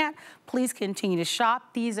pant. Please continue to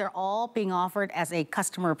shop. These are all being offered as a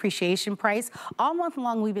customer appreciation price. All month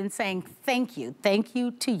long, we've been saying thank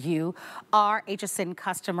you to you, our HSN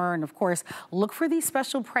customer. And of course, look for these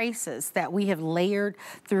special prices that we have layered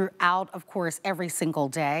throughout, of course, every single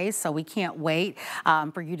day. So we can't wait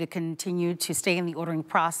for you to continue to stay in the ordering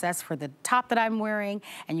process for the top that I'm wearing.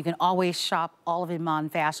 And you can always shop all of Iman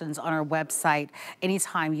fashions on our website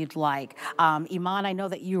anytime you'd like. Iman, I know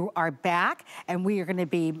that you are back, and we are going to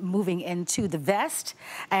be moving into the vest,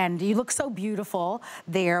 and you look so beautiful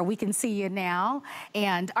there. We can see you now.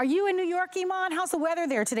 And are you in New York, Iman? How's the weather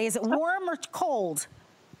there today? Is it warm or cold?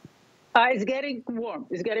 It's getting warm.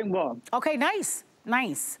 It's getting warm. Okay, nice,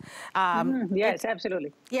 nice. Yes,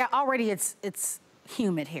 absolutely. Yeah, already it's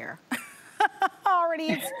humid here. already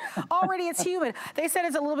it's humid. They said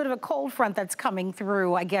it's a little bit of a cold front that's coming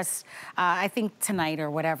through, I guess, I think tonight or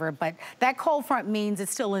whatever, but that cold front means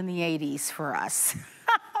it's still in the 80s for us.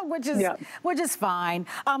 Which is fine.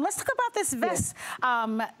 Let's talk about this vest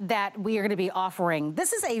that we are going to be offering.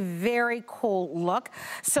 This is a very cool look.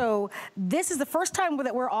 So this is the first time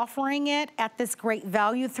that we're offering it at this great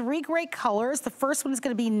value. 3 great colors. The first one is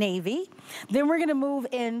going to be navy. Then we're going to move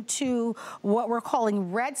into what we're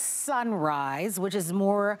calling red sunrise, which is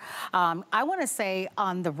more, I want to say,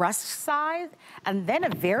 on the rust side, and then a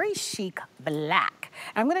very chic black.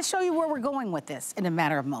 And I'm going to show you where we're going with this in a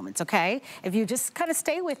matter of moments, okay? If you just kind of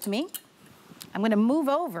stay with me, I'm going to move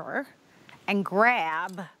over and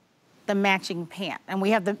grab the matching pant. And we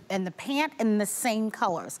have the pant in the same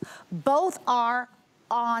colors. Both are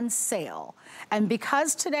on sale. And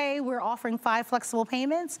because today we're offering 5 flexible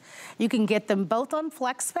payments, you can get them both on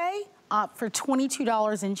FlexPay for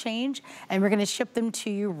 $22 and change, and we're going to ship them to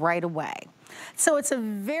you right away. So it's a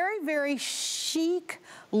very, very chic,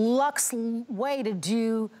 luxe way to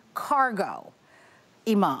do cargo,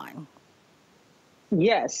 Iman.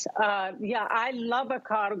 Yes, yeah, I love a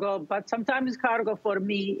cargo, but sometimes cargo for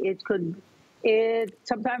me, it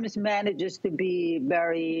sometimes manages to be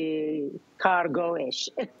very cargo-ish.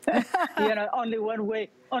 You know, only one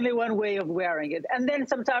way of wearing it. And then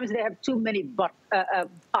sometimes they have too many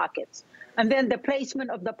pockets. And then the placement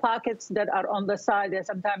of the pockets that are on the side, they're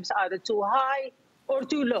sometimes either too high or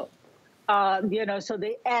too low. You know, so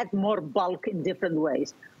they add more bulk in different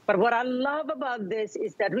ways. But what I love about this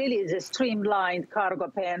is that really is a streamlined cargo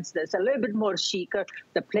pants that's a little bit more chicer.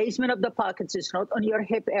 The placement of the pockets is not on your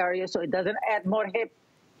hip area, so it doesn't add more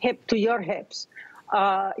hip to your hips.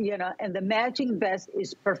 You know, and the matching vest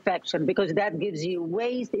is perfection because that gives you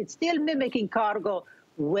waist. It's still mimicking cargo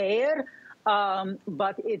wear,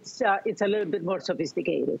 but it's a little bit more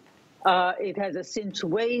sophisticated. It has a cinch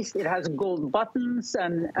waist, it has gold buttons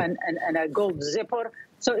and a gold zipper.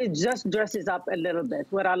 So it just dresses up a little bit.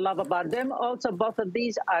 What I love about them, also both of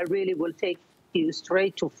these, I really will take you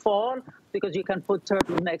straight to fall because you can put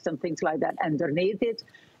turtlenecks and things like that underneath it.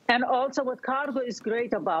 And also what cargo is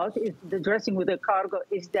great about is the dressing with a cargo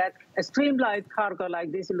is that a streamlined cargo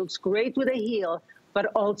like this, it looks great with a heel, but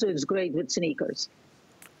also it's great with sneakers.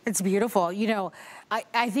 It's beautiful. You know,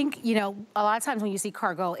 I think, you know, a lot of times when you see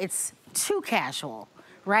cargo, it's too casual,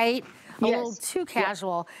 right? A little too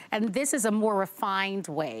casual. And this is a more refined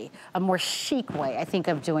way, a more chic way, I think,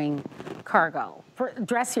 of doing cargo.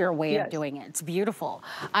 Dressier way of doing it. It's beautiful.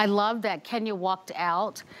 I love that Kenya walked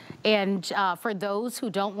out. And for those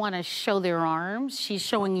who don't want to show their arms, she's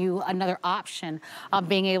showing you another option of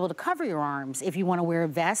being able to cover your arms if you want to wear a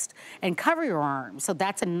vest and cover your arms. So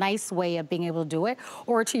that's a nice way of being able to do it.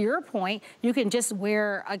 Or to your point, you can just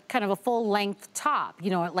wear a kind of a full length top,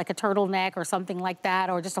 you know, like a turtleneck or something like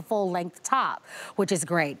that, or just a full length top, which is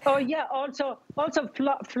great. Oh yeah, also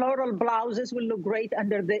floral blouses will look great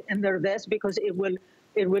under this because it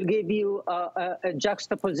will give you a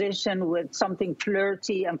juxtaposition with something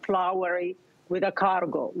flirty and flowery with a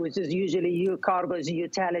cargo, which is usually cargo is a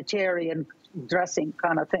utilitarian dressing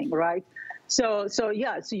kind of thing, right? So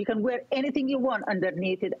yeah, so you can wear anything you want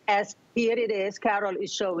underneath it. As here it is, Carol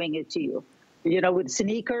is showing it to you. You know, with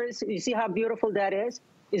sneakers, you see how beautiful that is?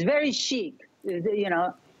 It's very chic, you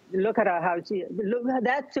know. Look at her, how she, look,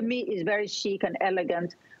 that to me is very chic and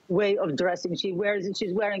elegant way of dressing. She's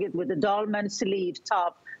wearing it with the dolman sleeve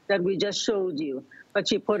top that we just showed you. But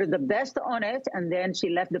she put the vest on it, and then she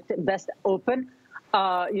left the vest open,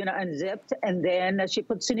 you know, and zipped, and then she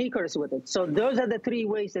put sneakers with it. So those are the three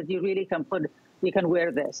ways that you really can you can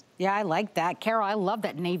wear this. Yeah, I like that. Carol, I love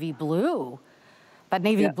that navy blue. That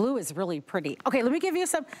navy blue is really pretty. Okay, let me give you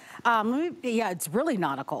some, yeah, it's really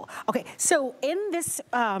nautical. Okay, so in this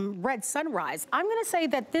red sunrise, I'm gonna say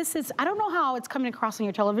that this is, I don't know how it's coming across on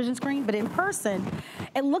your television screen, but in person,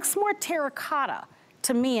 it looks more terracotta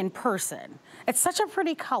to me in person. It's such a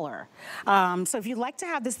pretty color. So if you'd like to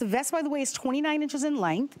have this, the vest, by the way, is 29 inches in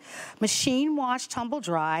length, machine wash, tumble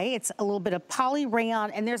dry. It's a little bit of poly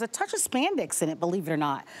rayon, and there's a touch of spandex in it, believe it or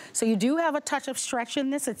not. So you do have a touch of stretch in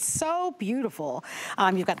this. It's so beautiful.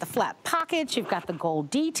 You've got the flat pockets, you've got the gold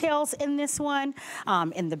details in this one.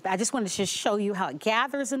 I just wanted to just show you how it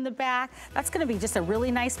gathers in the back. That's gonna be just a really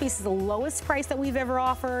nice piece. It's the lowest price that we've ever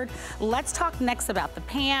offered. Let's talk next about the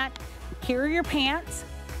pant. Here are your pants.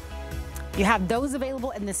 You have those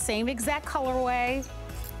available in the same exact colorway.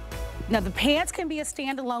 Now the pants can be a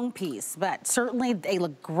standalone piece, but certainly they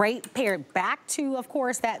look great paired back to, of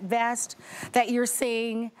course, that vest that you're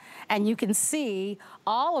seeing. And you can see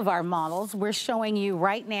all of our models we're showing you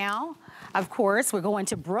right now. Of course, we're going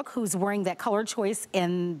to Brooke, who's wearing that color choice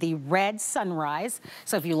in the red sunrise.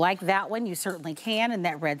 So if you like that one, you certainly can in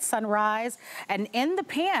that red sunrise. And in the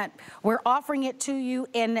pant, we're offering it to you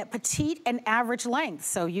in petite and average length.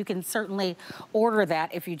 So you can certainly order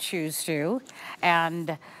that if you choose to.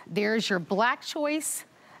 And there's your black choice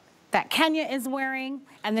that Kenya is wearing.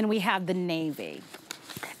 And then we have the navy.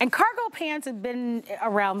 And cargo pants have been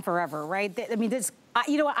around forever, right? I mean, this,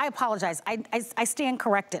 you know what, I apologize. I stand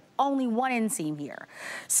corrected. Only one inseam here.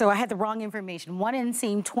 So I had the wrong information. One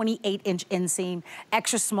inseam, 28-inch inseam,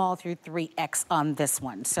 extra small through 3X on this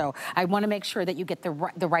one. So I want to make sure that you get the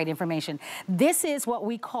right information. This is what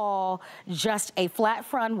we call just a flat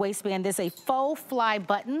front waistband. This is a faux fly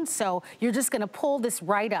button. So you're just going to pull this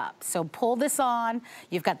right up. So pull this on.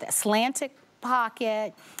 You've got the slanted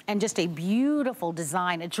pocket and just a beautiful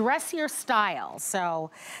design, a dressier style.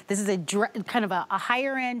 So this is a kind of a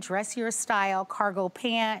higher end dressier style cargo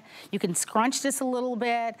pant. You can scrunch this a little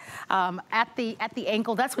bit at the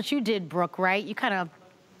ankle. That's what you did, Brooke, right? You kind of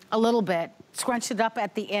a little bit scrunched it up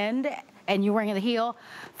at the end and you're wearing the heel.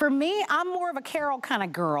 For me, I'm more of a Carol kind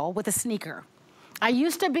of girl with a sneaker. I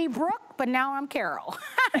used to be Brooke, but now I'm Carol.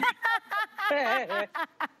 I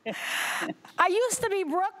used to be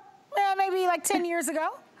Brooke, maybe like 10 years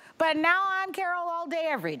ago, but now I'm Carol all day,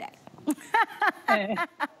 every day.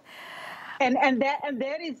 and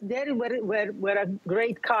that is where a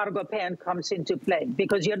great cargo pant comes into play,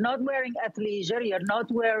 because you're not wearing athleisure, you're not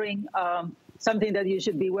wearing something that you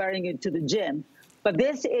should be wearing into the gym, but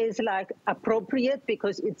this is like appropriate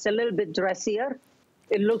because it's a little bit dressier.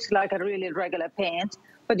 It looks like a really regular pant,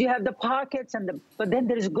 but you have the pockets but then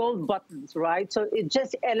there's gold buttons, right? So it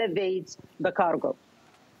just elevates the cargo.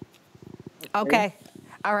 Okay.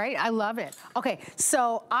 All right. I love it. Okay.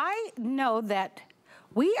 So I know that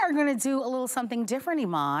we are going to do a little something different,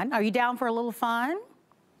 Iman. Are you down for a little fun?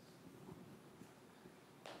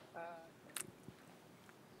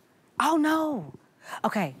 Oh, no.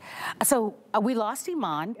 Okay. So we lost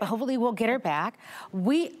Iman, but hopefully we'll get her back.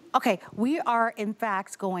 We are, in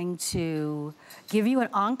fact, going to give you an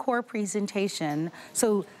encore presentation.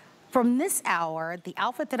 So from this hour, the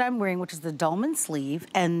outfit that I'm wearing, which is the dolman sleeve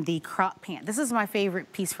and the crop pant, this is my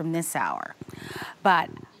favorite piece from this hour. But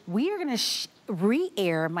we are gonna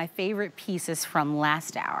re-air my favorite pieces from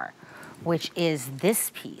last hour, which is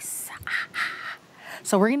this piece.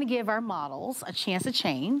 So we're gonna give our models a chance to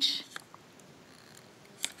change.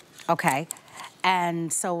 Okay,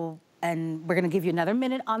 and we're gonna give you another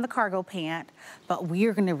minute on the cargo pant, but we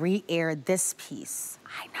are gonna re-air this piece.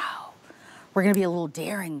 I know. We're gonna be a little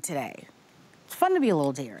daring today. It's fun to be a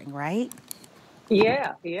little daring, right?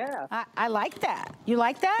 Yeah, yeah. I like that. You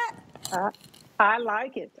like that? I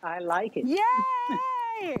like it. I like it.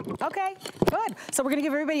 Yay! Okay, good. So we're gonna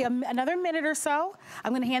give everybody another minute or so.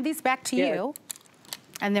 I'm gonna hand these back to you.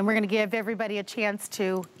 And then we're gonna give everybody a chance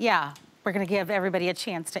to, we're gonna give everybody a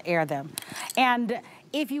chance to air them. And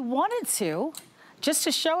if you wanted to, just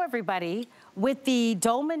to show everybody, with the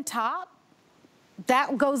dolman top,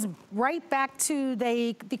 that goes right back to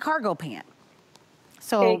the cargo pant.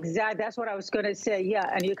 So exactly, that's what I was going to say. Yeah,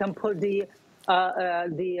 and you can put with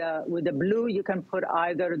the blue, you can put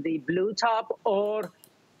either the blue top or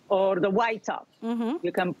the white top. Mm-hmm.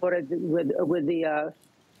 You can put it with the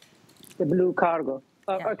blue cargo.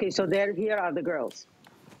 Okay, so here are the girls.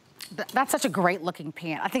 That's such a great looking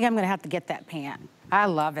pant. I think I'm gonna have to get that pant. I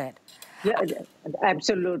love it. Yeah,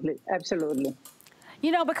 absolutely, absolutely.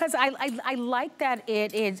 You know, because I like that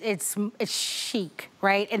it's chic,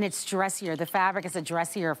 right? And it's dressier. The fabric is a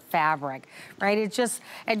dressier fabric, right? It just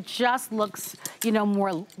looks, you know,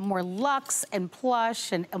 more luxe and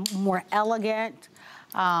plush and more elegant.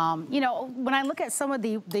 You know, when I look at some of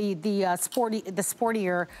the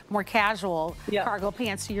sportier, more casual cargo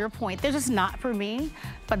pants, to your point, they're just not for me.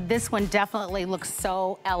 But this one definitely looks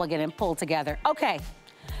so elegant and pulled together. Okay,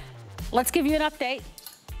 let's give you an update.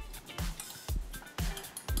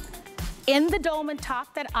 In the dolman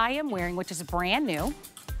top that I am wearing, which is brand new,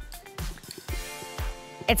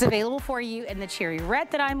 it's available for you in the cherry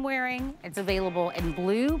red that I'm wearing. It's available in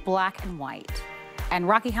blue, black, and white. And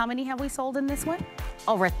Rocky, how many have we sold in this one?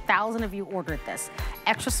 Over 1,000 of you ordered this.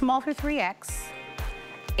 Extra small through 3X.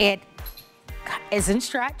 It is in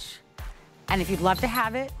stretch. And if you'd love to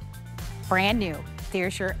have it, brand new.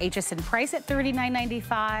 There's your HSN price at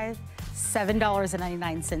 $39.95,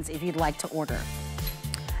 $7.99 if you'd like to order.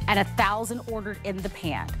 And 1,000 ordered in the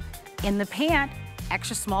pant. In the pant,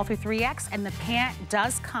 extra small through 3X, and the pant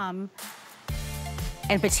does come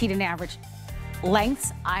in petite and average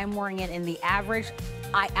lengths. I'm wearing it in the average.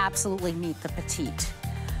 I absolutely meet the petite.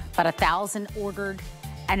 But 1,000 ordered,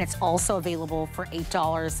 and it's also available for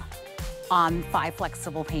 $8 on 5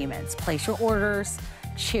 flexible payments. Place your orders.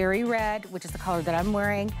 Cherry red, which is the color that I'm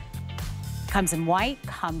wearing, comes in white,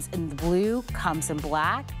 comes in the blue, comes in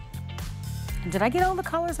black. And did I get all the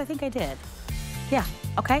colors? I think I did. Yeah,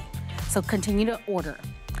 okay. So continue to order.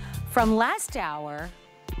 From last hour,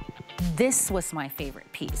 this was my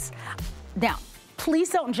favorite piece. Now,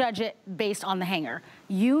 please don't judge it based on the hanger.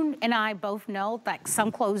 You and I both know that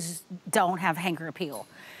some clothes don't have hanger appeal.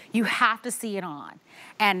 You have to see it on.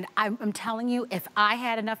 And I'm telling you, if I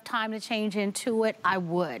had enough time to change into it, I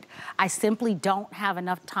would. I simply don't have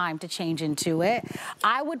enough time to change into it.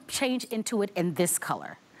 I would change into it in this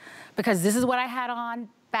color, because this is what I had on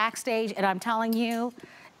backstage, and I'm telling you,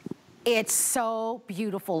 it's so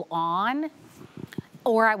beautiful on.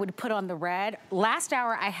 Or I would put on the red. Last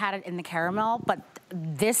hour I had it in the caramel, but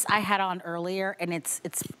this I had on earlier, and it's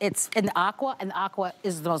in the aqua, and the aqua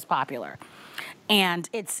is the most popular. And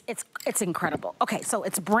it's incredible. Okay, so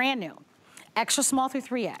it's brand new. Extra small through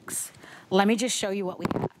 3X. Let me just show you what we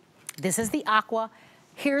have. This is the aqua.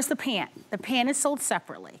 Here's the pant. The pant is sold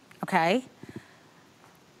separately, okay?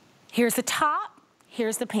 Here's the top,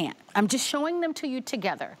 here's the pant. I'm just showing them to you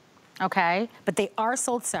together, okay? But they are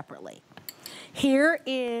sold separately. Here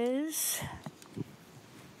is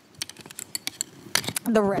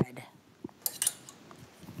the red.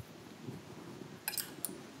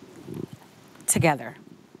 Together.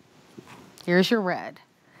 Here's your red.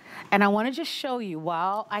 And I want to just show you,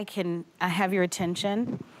 while I have your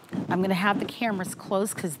attention, I'm gonna have the cameras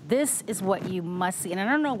close, because this is what you must see. And I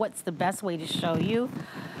don't know what's the best way to show you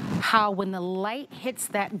how, when the light hits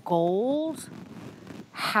that gold,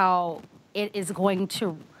 how it is going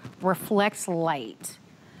to reflect light.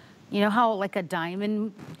 You know how like a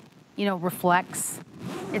diamond, you know, reflects?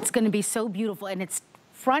 It's gonna be so beautiful, and it's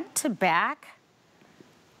front to back.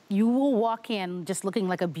 You will walk in just looking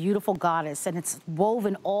like a beautiful goddess, and it's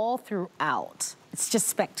woven all throughout. It's just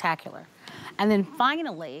spectacular. And then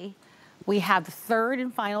finally, we have the third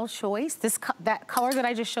and final choice. That color that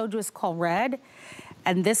I just showed you is called red,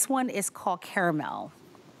 and this one is called caramel,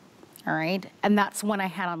 all right? And that's one I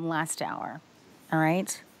had on last hour, all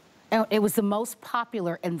right? And it was the most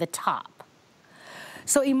popular in the top.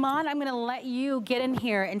 So Iman, I'm gonna let you get in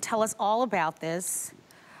here and tell us all about this,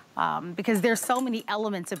 because there's so many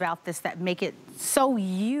elements about this that make it so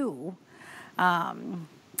you.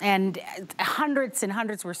 And hundreds and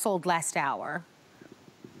hundreds were sold last hour.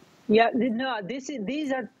 Yeah, no, these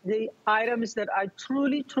are the items that I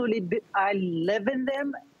truly, I live in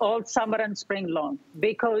them all summer and spring long.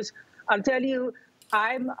 Because I'll tell you,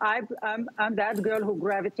 I'm that girl who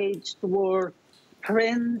gravitates toward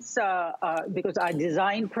prints because I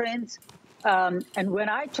design prints. And when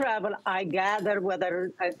I travel, I gather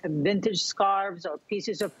whether vintage scarves or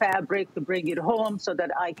pieces of fabric to bring it home so that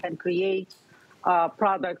I can create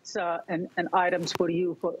products and items for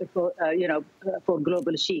you for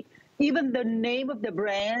Global Chic. Even the name of the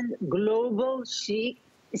brand, Global Chic,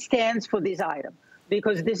 stands for this item,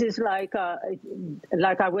 because this is like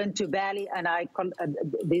I went to Bali and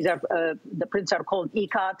these are the prints are called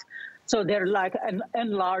ikat. So they're like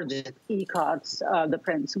enlarged ikats, the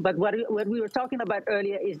prints. But what we were talking about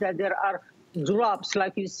earlier is that there are drops,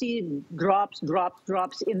 like you see drops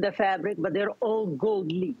in the fabric, but they're all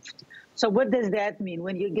gold leafed. So what does that mean?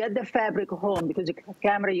 When you get the fabric home, because the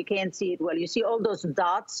camera, you can't see it well, you see all those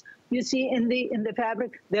dots you see in the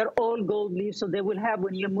fabric, they're all gold leaf. So they will have,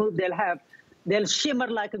 when you move, they'll shimmer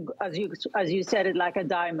like, as you said it, like a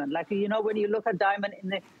diamond. Like, you know, when you look at diamond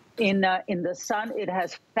in the sun, it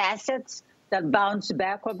has facets that bounce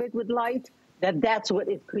back a bit with light. That's what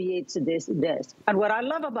it creates this. And what I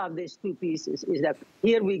love about these two pieces is that,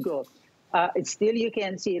 here we go. It's still, you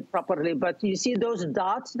can't see it properly, but you see those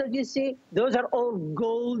dots that you see? Those are all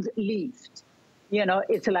gold leafed. You know,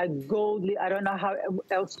 it's like gold. I don't know how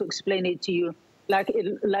else to explain it to you. Like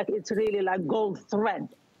it's really like gold thread,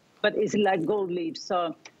 but it's like gold leaves.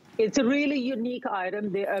 So it's a really unique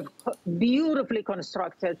item. They are beautifully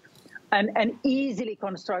constructed and easily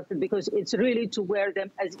constructed, because it's really to wear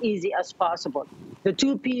them as easy as possible. The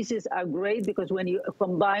two pieces are great because when you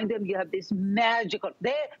combine them, you have this magical,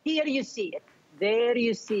 here you see it, there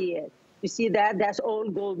you see it. You see that? That's all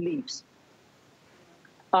gold leaves.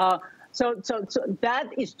 So that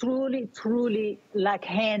is truly, truly like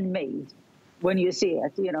handmade when you see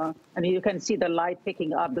it, you know, and you can see the light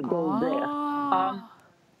picking up the gold there.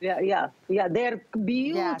 Yeah, they're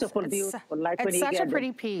beautiful, yes, beautiful. Like when you get it's such a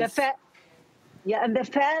pretty piece. And the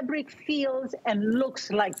fabric feels and looks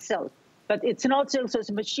like silk, but it's not silk, so it's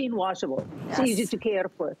machine washable. Yes. It's easy to care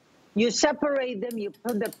for. You separate them. You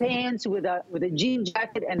put the pants with a jean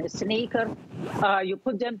jacket and a sneaker. You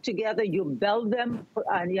put them together. You belt them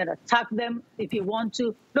and tuck them if you want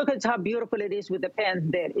to. Look at how beautiful it is with the pants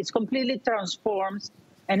there. It's completely transforms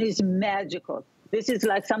and it's magical. This is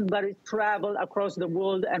like somebody traveled across the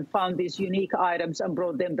world and found these unique items and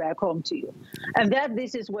brought them back home to you. And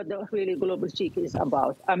this is what the really Global Chic is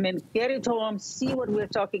about. I mean, get it home, see what we're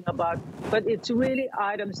talking about, but it's really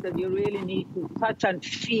items that you really need to touch and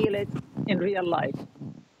feel it in real life.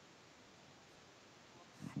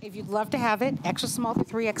 If you'd love to have it, extra small to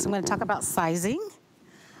 3X, I'm going to talk about sizing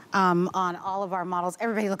on all of our models.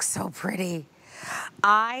 Everybody looks so pretty.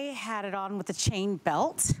 I had it on with the chain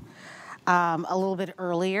belt a little bit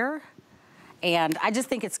earlier, and I just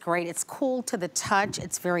think it's great. It's cool to the touch.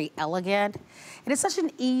 It's very elegant. And it's such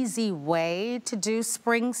an easy way to do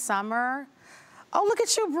spring, summer. Oh, look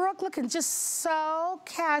at you, Brooke, looking just so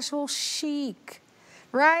casual chic,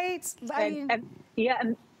 right? And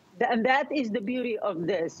that is the beauty of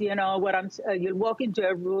this. You know, you'll walk into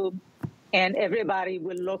a room and everybody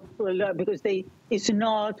will look, because it's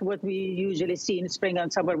not what we usually see in spring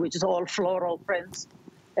and summer, which is all floral prints.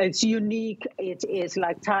 It's unique. It is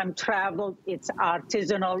like time traveled. It's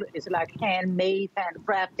artisanal. It's like handmade,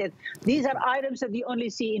 handcrafted. These are items that you only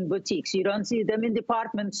see in boutiques. You don't see them in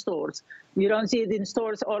department stores. You don't see it in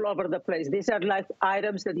stores all over the place. These are like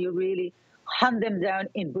items that you really hunt them down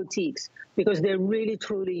in boutiques because they're really,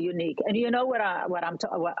 truly unique. And you know what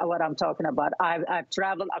I'm talking about. I've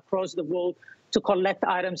traveled across the world to collect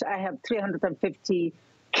items. I have 350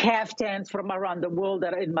 caftans from around the world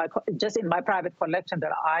that are just in my private collection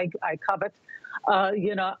that I covet.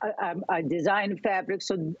 I design fabrics.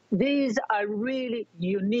 So these are really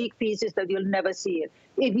unique pieces that you'll never see it.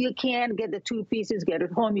 If you can get the two pieces, get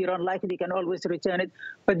it home. You don't like it, you can always return it.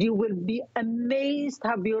 But you will be amazed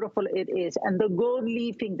how beautiful it is. And the gold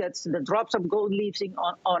leafing, that's the drops of gold leafing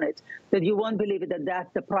on it, that you won't believe it,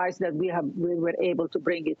 that's the price that we were able to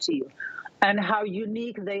bring it to you. And how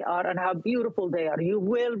unique they are and how beautiful they are. You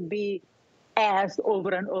will be asked over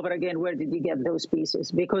and over again, where did you get those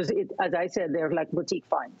pieces? Because, as I said, they're like boutique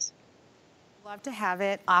finds. Love to have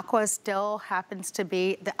it. Aqua still happens to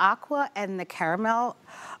be, the aqua and the caramel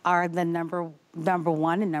are the number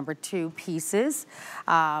one and number 2 pieces.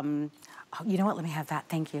 You know what, let me have that,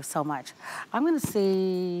 thank you so much. I'm gonna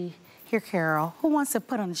see, here, Carol, who wants to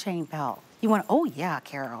put on a chain belt? You want, oh yeah,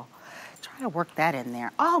 Carol. To work that in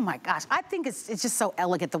there. Oh my gosh, I think it's just so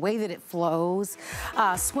elegant, the way that it flows.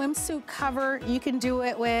 Swimsuit cover, you can do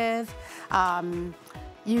it with.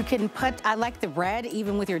 You can put, I like the red,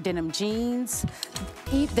 even with your denim jeans.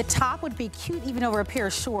 The top would be cute even over a pair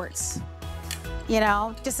of shorts. You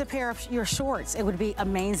know, just a pair of your shorts, it would be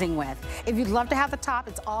amazing with. If you'd love to have the top,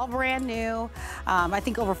 it's all brand new. I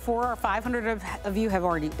think over 400 or 500 of you have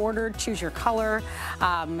already ordered. Choose your color.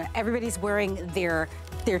 Everybody's wearing their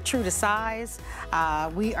true to size.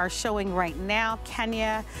 We are showing right now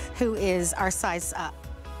Kenya, who is our size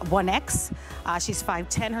 1X. She's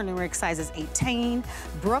 5'10", her numeric size is 18.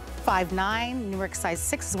 Brooke, 5'9", numeric size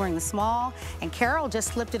 6, is wearing the small. And Carol just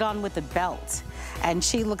slipped it on with the belt. And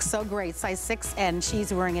she looks so great, size 6, and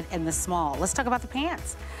she's wearing it in the small. Let's talk about the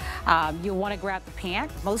pants. You'll want to grab the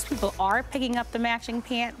pant. Most people are picking up the matching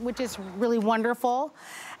pant, which is really wonderful.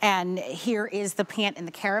 And here is the pant in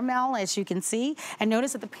the caramel, as you can see. And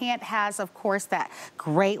notice that the pant has, of course, that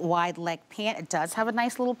great wide leg pant. It does have a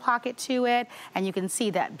nice little pocket to it. And you can see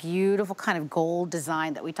that beautiful kind of gold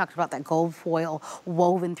design that we talked about, that gold foil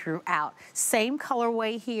woven throughout. Same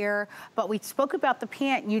colorway here, but we spoke about the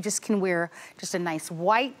pant. You just can wear just a nice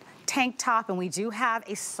white tank top, and we do have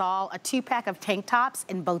a 2-pack of tank tops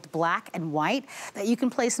in both black and white that you can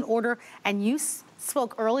place an order. And you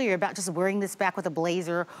spoke earlier about just wearing this back with a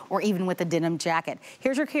blazer or even with a denim jacket.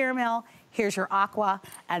 Here's your caramel, here's your aqua,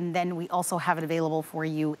 and then we also have it available for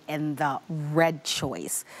you in the red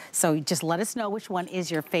choice. So just let us know which one is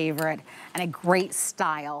your favorite, and a great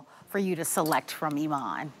style for you to select from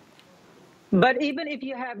Iman. But even if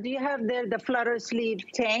you have, do you have the flutter sleeve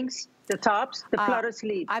tanks? The tops, the flutter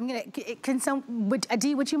sleeve. I'm gonna.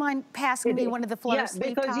 Adi, would you mind passing me one of the flutter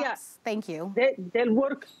sleeve tops? Yeah, thank you. They'll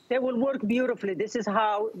work. They will work beautifully. This is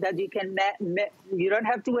how that you can. You don't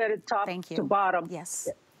have to wear it top to bottom. Yes.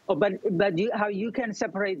 Oh, but how you can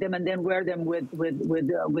separate them and then wear them with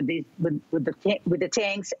the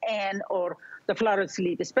tanks and or the flutter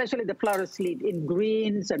sleeve, especially the flutter sleeve in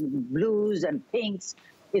greens and blues and pinks.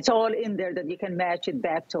 It's all in there that you can match it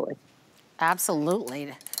back to it.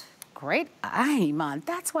 Absolutely. Great, Iman,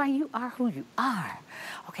 that's why you are who you are.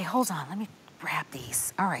 Okay, hold on, let me grab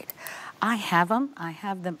these. All right, I have them, I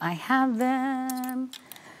have them, I have them.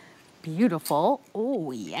 Beautiful.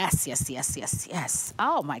 Oh, yes, yes, yes, yes, yes.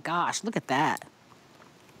 Oh my gosh, look at that.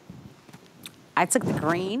 I took the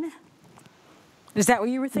green. Is that what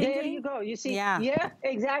you were thinking? There you go, you see? Yeah. Yeah,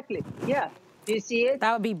 exactly, yeah. You see it?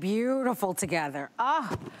 That would be beautiful together. Oh.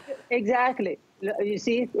 Exactly, you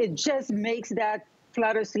see? It just makes that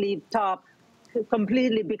flutter sleeve top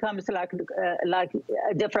completely becomes like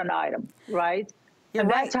a different item, right? You're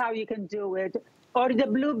right. That's how you can do it. Or the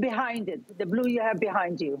blue behind it, the blue you have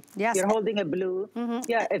behind you. Yes. You're holding a blue. Mm-hmm.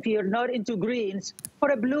 Yeah, if you're not into greens,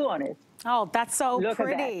 put a blue on it. Oh, that's so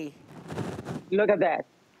pretty. Look at that.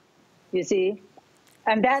 You see?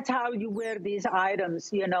 And that's how you wear these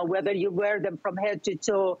items, you know, whether you wear them from head to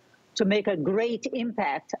toe to make a great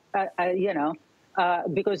impact, you know.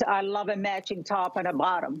 Because I love a matching top and a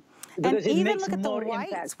bottom. Because and it even makes look at the more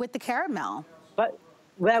whites impact. with the caramel. But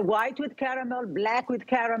well, white with caramel, black with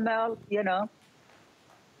caramel, you know.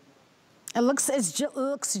 It looks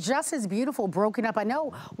just as beautiful broken up. I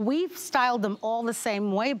know we've styled them all the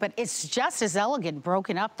same way, but it's just as elegant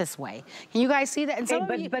broken up this way. Can you guys see that?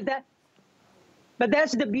 And but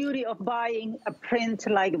that's the beauty of buying a print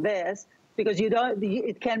like this, because you don't.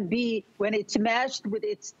 It can be when it's matched with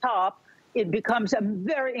its top. It becomes a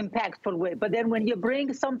very impactful way. But then when you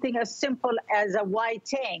bring something as simple as a white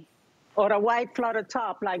tank or a white flutter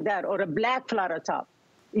top like that, or a black flutter top,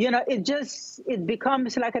 you know, it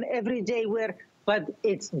becomes like an everyday wear, but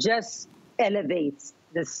it just elevates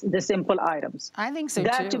the simple items. I think so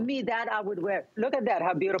that, too. To me, that I would wear. Look at that,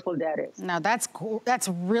 how beautiful that is. Now that's cool. That's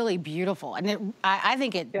really beautiful. And I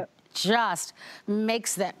think it just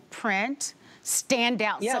makes that print stand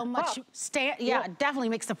out so much. It definitely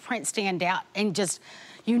makes the print stand out, and just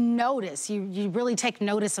you notice, you really take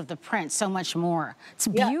notice of the print so much more. It's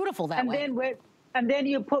beautiful that way. And then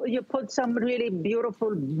you put some really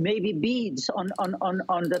beautiful maybe beads on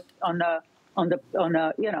the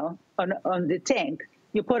tank.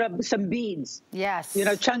 You put up some beads. Yes. You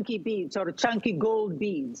know, chunky beads or chunky gold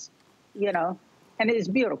beads. You know, and it's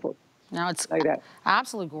beautiful. No, it's like that.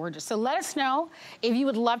 Absolutely gorgeous. So let us know if you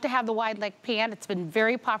would love to have the wide leg pant. It's been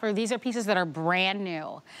very popular. These are pieces that are brand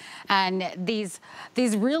new. And these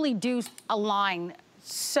really do align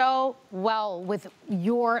so well with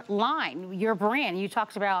your line, your brand. You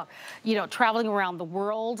talked about, you know, traveling around the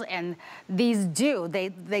world, and these they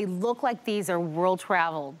look like these are world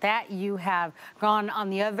travel, that you have gone on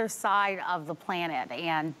the other side of the planet,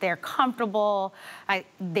 and they're comfortable.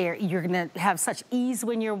 You're gonna have such ease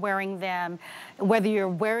when you're wearing them, whether you're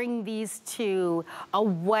wearing these to a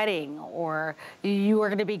wedding, or you are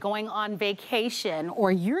gonna be going on vacation,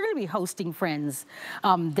 or you're gonna be hosting friends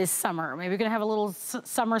this summer. Maybe you're gonna have a little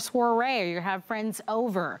summer soiree, or you have friends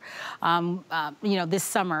over, you know, this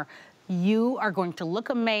summer. You are going to look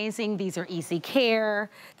amazing. These are easy care.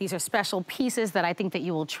 These are special pieces that I think that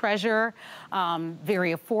you will treasure.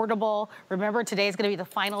 Very affordable. Remember, today is going to be the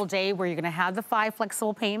final day where you're going to have the 5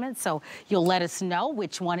 flexible payments. So you'll let us know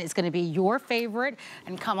which one is going to be your favorite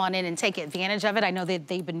and come on in and take advantage of it. I know that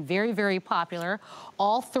they've been very, very popular.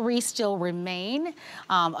 All 3 still remain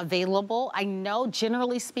available. I know,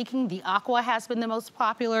 generally speaking, the aqua has been the most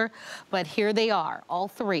popular, but here they are, all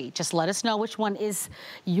 3. Just let us know which one is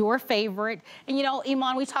your favorite. And you know,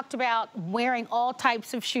 Iman, we talked about wearing all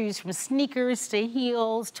types of shoes, from sneakers to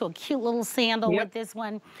heels to a cute little sandal. With this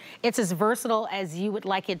one. It's as versatile as you would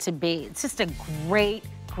like it to be. It's just a great,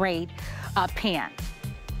 great pant.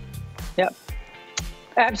 Yep.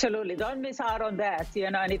 Absolutely. Don't miss out on that. You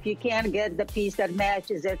know, and if you can't get the piece that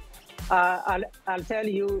matches it, I'll tell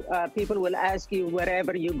you, people will ask you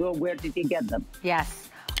wherever you go, where did you get them? Yes.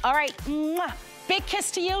 All right. Mwah. Big kiss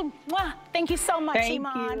to you. Mwah. Thank you so much, Thank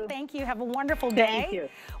Iman. you. Thank you. Have a wonderful day. Thank you.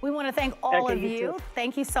 We want to thank all of you you. too.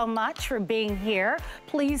 Thank you so much for being here.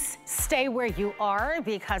 Please stay where you are,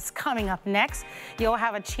 because coming up next, you'll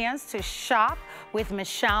have a chance to shop with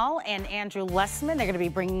Michelle and Andrew Lessman. They're going to be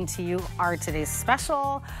bringing to you our Today's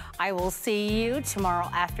Special. I will see you tomorrow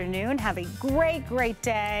afternoon. Have a great, great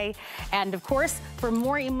day. And of course, for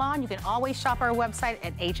more Iman, you can always shop our website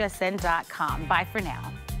at hsn.com. Bye for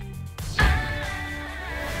now.